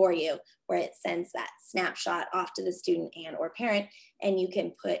that for you, where it sends that snapshot off to the student and or parent, and you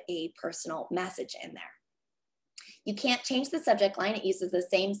can put a personal message in there. You can't change the subject line. It uses the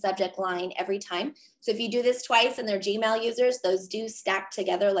same subject line every time. So if you do this twice and they're Gmail users, those do stack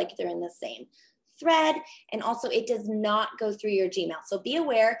together like they're in the same thread. And also it does not go through your Gmail. So be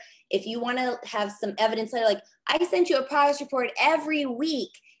aware if you want to have some evidence later, like I sent you a progress report every week,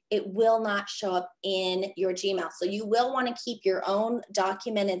 it will not show up in your Gmail. So you will want to keep your own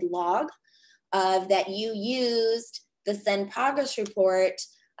documented log of that you used the send progress report,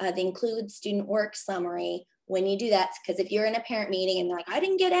 the include student work summary, when you do that, because if you're in a parent meeting and they're like, I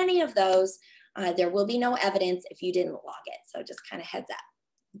didn't get any of those, there will be no evidence if you didn't log it. So just kind of heads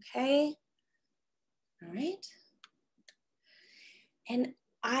up, okay? All right. And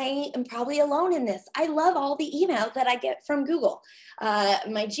I am probably alone in this. I love all the emails that I get from Google.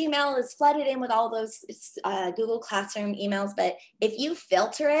 My Gmail is flooded in with all those Google Classroom emails, but if you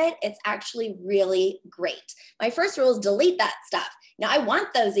filter it, it's actually really great. My first rule is delete that stuff. Now I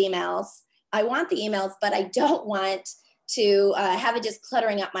want those emails. I want the emails, but I don't want to have it just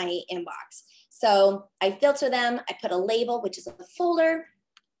cluttering up my inbox. So I filter them, I put a label, which is a folder.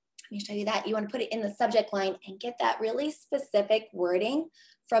 Let me show you that. You want to put it in the subject line and get that really specific wording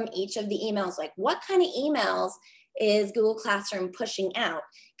from each of the emails. Like what kind of emails is Google Classroom pushing out?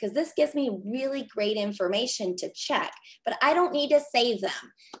 Because this gives me really great information to check, but I don't need to save them.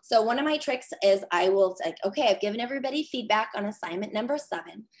 So one of my tricks is I will say, okay, I've given everybody feedback on assignment number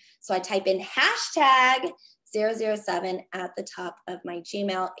 7. So I type in hashtag 007 at the top of my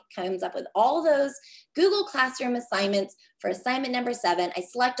Gmail. It comes up with all those Google Classroom assignments for assignment number 7. I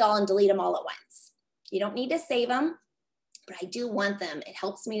select all and delete them all at once. You don't need to save them, but I do want them. It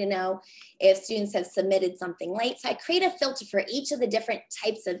helps me to know if students have submitted something late. So I create a filter for each of the different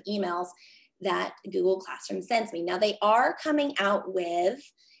types of emails that Google Classroom sends me. Now they are coming out with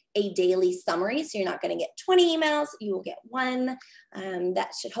a daily summary. So you're not going to get 20 emails, you will get 1.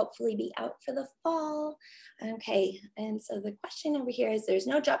 That should hopefully be out for the fall. Okay, and so the question over here is there's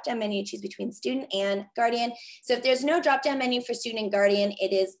no drop-down menu to choose between student and guardian. So if there's no drop-down menu for student and guardian,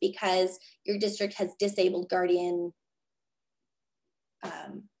 it is because your district has disabled guardian.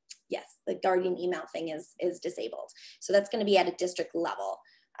 Yes, the guardian email thing is disabled. So that's going to be at a district level.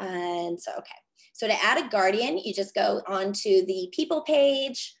 And so, okay. So to add a guardian, you just go onto the people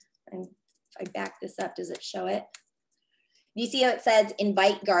page. And if I back this up, does it show it? You see how it says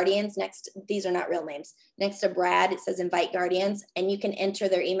invite guardians next, these are not real names. Next to Brad, it says invite guardians, and you can enter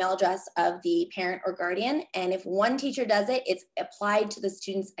their email address of the parent or guardian. And if one teacher does it, it's applied to the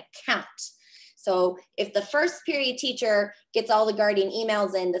student's account. So if the first period teacher gets all the guardian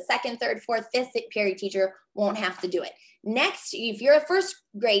emails in, the second, third, fourth, fifth period teacher won't have to do it. Next, if you're a first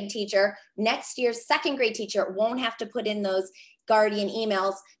grade teacher, next year's second grade teacher won't have to put in those guardian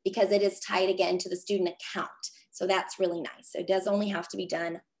emails because it is tied again to the student account. So that's really nice. So it does only have to be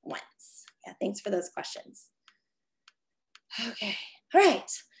done once. Yeah, thanks for those questions. Okay, all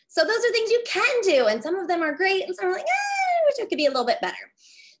right. So those are things you can do, and some of them are great, and some are like, I wish it could be a little bit better.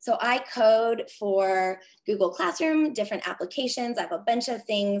 So I code for Google Classroom, different applications. I have a bunch of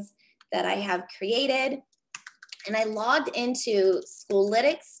things that I have created. And I logged into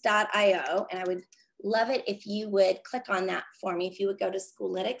schoollytics.io, and I would love it if you would click on that for me. If you would go to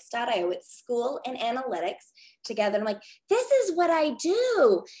schoollytics.io, it's school and analytics together. I'm like, this is what I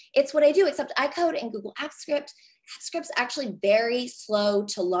do. It's what I do, except I code in Google Apps Script. Apps Script's actually very slow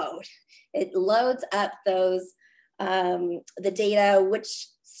to load. It loads up those, the data, which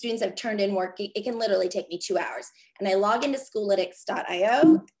students have turned in work. It can literally take me 2 hours. And I log into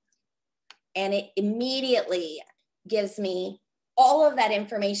schoollytics.io, and it immediately gives me all of that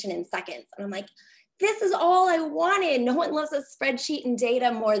information in seconds. And I'm like, this is all I wanted. No one loves a spreadsheet and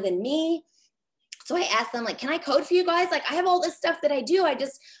data more than me. So I asked them, like, can I code for you guys? Like, I have all this stuff that I do.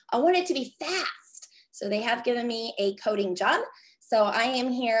 I want it to be fast. So they have given me a coding job. So I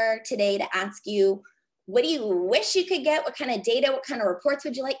am here today to ask you, what do you wish you could get? What kind of data, what kind of reports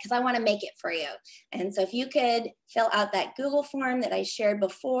would you like? Because I want to make it for you. And so if you could fill out that Google form that I shared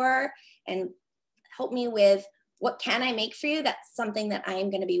before and help me with what can I make for you, that's something that I am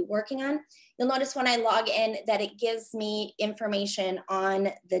going to be working on. You'll notice when I log in that it gives me information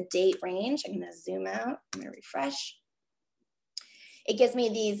on the date range. I'm going to zoom out. I'm going to refresh. It gives me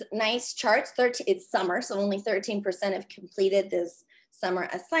these nice charts. It's summer, so only 13% have completed this summer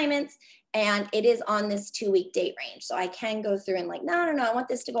assignments. And it is on this 2-week date range. So I can go through and like, no, I want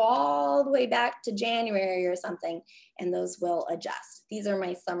this to go all the way back to January or something, and those will adjust. These are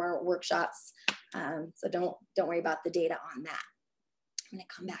my summer workshops. So don't worry about the data on that. I'm gonna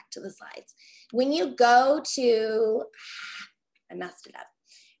come back to the slides. When you go to, I messed it up.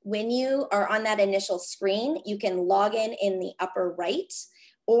 When you are on that initial screen, you can log in the upper right,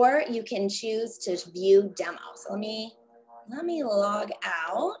 or you can choose to view demo. So let me log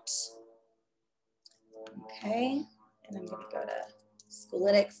out. Okay, and I'm gonna go to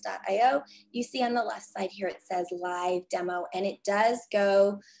schoollytics.io. You see on the left side here, it says live demo, and it does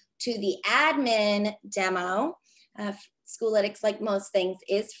go to the admin demo. Schoollytics, like most things,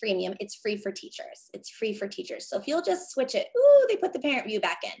 is freemium. It's free for teachers. It's free for teachers. So if you'll just switch it, ooh, they put the parent view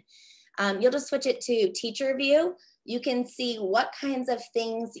back in. You'll just switch it to teacher view. You can see what kinds of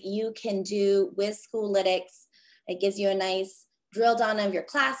things you can do with Schoollytics. It gives you a nice drill down of your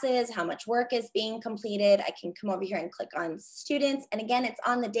classes, how much work is being completed. I can come over here and click on students. And again, it's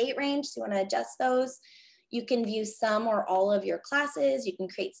on the date range, so you want to adjust those. You can view some or all of your classes. You can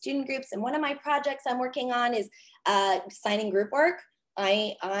create student groups. And one of my projects I'm working on is signing group work.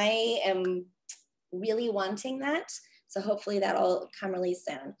 I am really wanting that. So hopefully that'll come really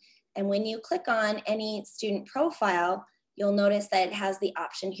soon. And when you click on any student profile, you'll notice that it has the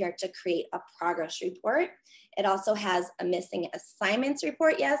option here to create a progress report. It also has a missing assignments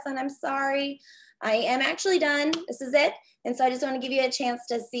report. Yes, and I'm sorry, I am actually done. This is it. And so I just want to give you a chance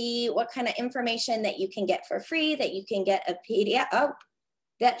to see what kind of information that you can get for free, that you can get a PDF. Oh,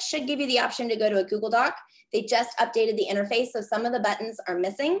 that should give you the option to go to a Google Doc. They just updated the interface, so some of the buttons are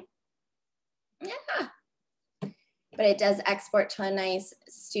missing. Yeah. But it does export to a nice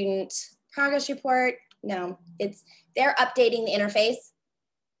student progress report. No, they're updating the interface.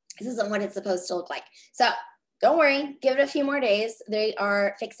 This isn't what it's supposed to look like. So don't worry, give it a few more days. They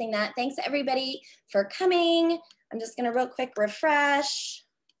are fixing that. Thanks everybody for coming. I'm just gonna real quick refresh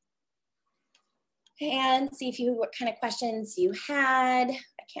and see what kind of questions you had.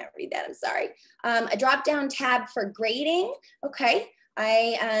 I can't read that, I'm sorry. A drop down tab for grading. Okay,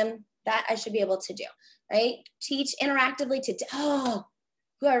 that I should be able to do, right? Teach interactively oh,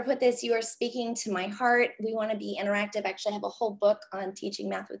 whoever put this, you are speaking to my heart. We want to be interactive. Actually, I have a whole book on teaching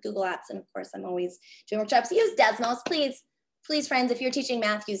math with Google Apps. And of course, I'm always doing workshops. Use Desmos, please. Please, friends, if you're teaching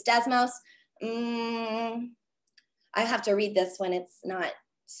math, use Desmos. I have to read this when it's not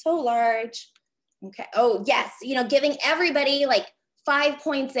so large. Okay. Oh, yes. Giving everybody like 5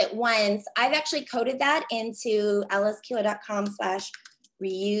 points at once. I've actually coded that into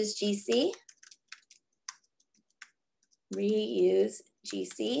alicekeeler.com/reusegc. Reuse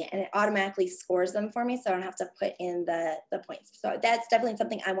GC, and it automatically scores them for me, so I don't have to put in the points. So that's definitely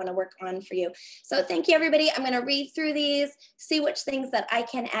something I want to work on for you. So thank you, everybody. I'm going to read through these, see which things that I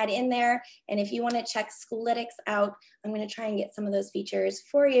can add in there. And if you want to check Schoollytics out, I'm going to try and get some of those features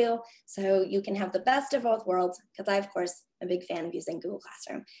for you so you can have the best of both worlds, because I, of course, am a big fan of using Google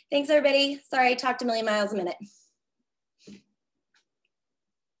Classroom. Thanks, everybody. Sorry, I talked a million miles a minute.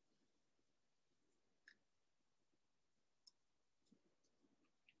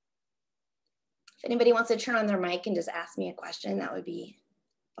 If anybody wants to turn on their mic and just ask me a question, that would be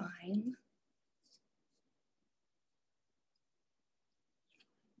fine.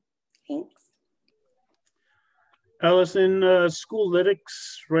 Thanks. Alice, in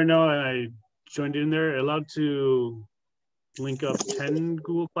Schoollytics, right now I joined in there, allowed to link up 10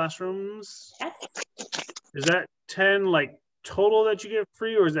 Google Classrooms. Yes. Is that 10 like total that you get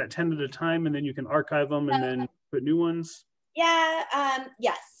free, or is that 10 at a time and then you can archive them and then put new ones? Yeah,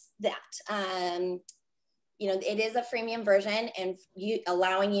 yes, that. You know, it is a freemium version, and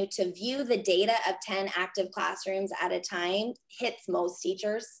allowing you to view the data of 10 active classrooms at a time hits most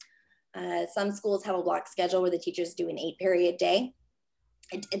teachers. Some schools have a block schedule where the teachers do an 8-period day.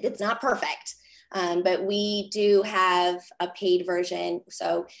 It's not perfect, but we do have a paid version.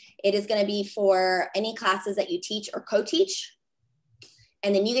 So it is going to be for any classes that you teach or co-teach.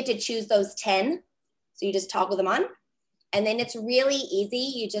 And then you get to choose those 10. So you just toggle them on. And then it's really easy.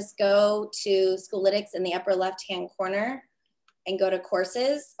 You just go to Schoollytics in the upper left-hand corner and go to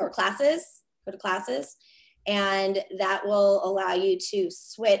courses or classes, go to classes. And that will allow you to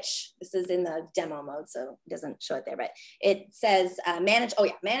switch. This is in the demo mode, so it doesn't show it there, but it says manage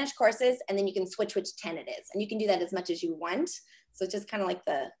courses, and then you can switch which 10 it is. And you can do that as much as you want. So it's just kind of like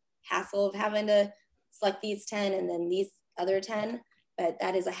the hassle of having to select these 10 and then these other 10. But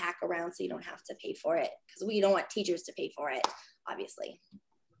that is a hack around, so you don't have to pay for it, because we don't want teachers to pay for it, obviously.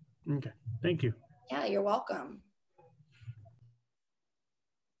 Okay, thank you. Yeah, you're welcome.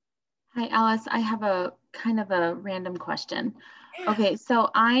 Hi, Alice. I have a kind of a random question. Okay, so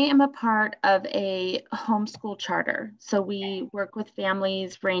I am a part of a homeschool charter. So we work with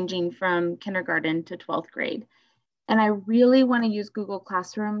families ranging from kindergarten to 12th grade. And I really want to use Google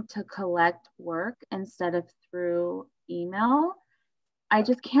Classroom to collect work instead of through email. I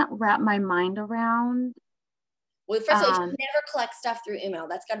just can't wrap my mind around. Well, first of all, you never collect stuff through email.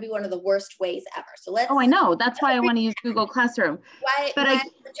 That's got to be one of the worst ways ever. So let's. Oh, I know. That's why I want to use Google Classroom.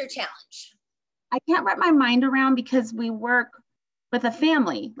 What's your challenge? I can't wrap my mind around, because we work with a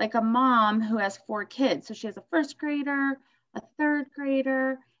family, like a mom who has 4 kids. So she has a 1st grader, a 3rd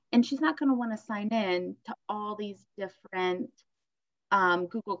grader, and she's not going to want to sign in to all these different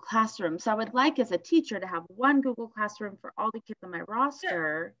Google Classroom. So I would like, as a teacher, to have one Google Classroom for all the kids on my roster.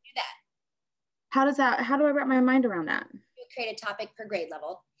 Sure. Do that. How do I wrap my mind around that? You create a topic per grade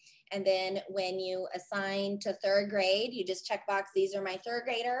level. And then when you assign to 3rd grade, you just check box, these are my 3rd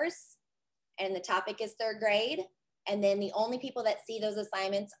graders. And the topic is 3rd grade. And then the only people that see those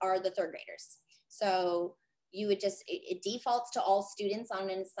assignments are the 3rd graders. So you would just, it defaults to all students on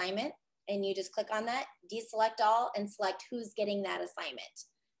an assignment. And you just click on that, deselect all, and select who's getting that assignment.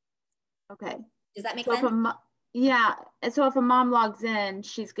 Okay. Does that make sense? Yeah. So if a mom logs in,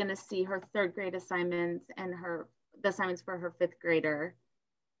 she's going to see her 3rd grade assignments and the assignments for her 5th grader.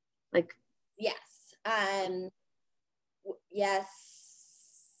 Like. Yes. Yes.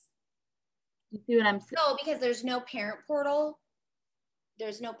 You see what I'm saying? No, because there's no parent portal.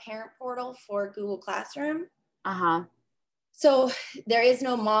 There's no parent portal for Google Classroom. Uh-huh. So there is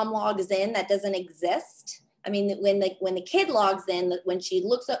no mom logs in. That doesn't exist. I mean, when the kid logs in, when she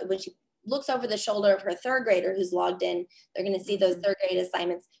looks over the shoulder of her 3rd grader who's logged in, they're going to see those 3rd grade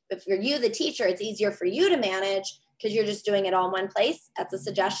assignments. But for you, the teacher, it's easier for you to manage because you're just doing it all in one place. That's a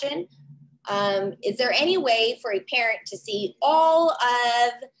suggestion. Is there any way for a parent to see all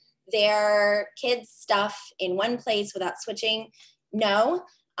of their kids' stuff in one place without switching? No.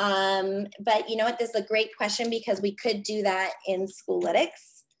 But you know what, this is a great question, because we could do that in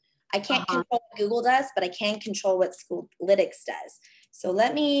Schoollytics. I can't control what Google does, but I can control what Schoollytics does. So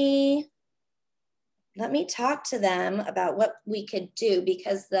let me talk to them about what we could do,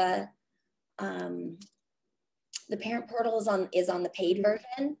 because the parent portal is on the paid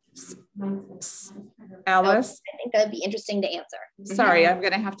version. Alice? So I think that'd be interesting to answer. Sorry, I'm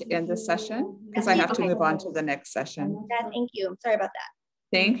going to have to end this session because I have to move on to the next session. Yeah, thank you. I'm sorry about that.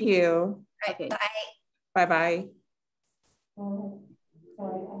 Thank you. All right, bye. Bye-bye. Sorry, I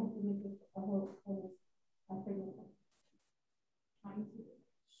have to make this a whole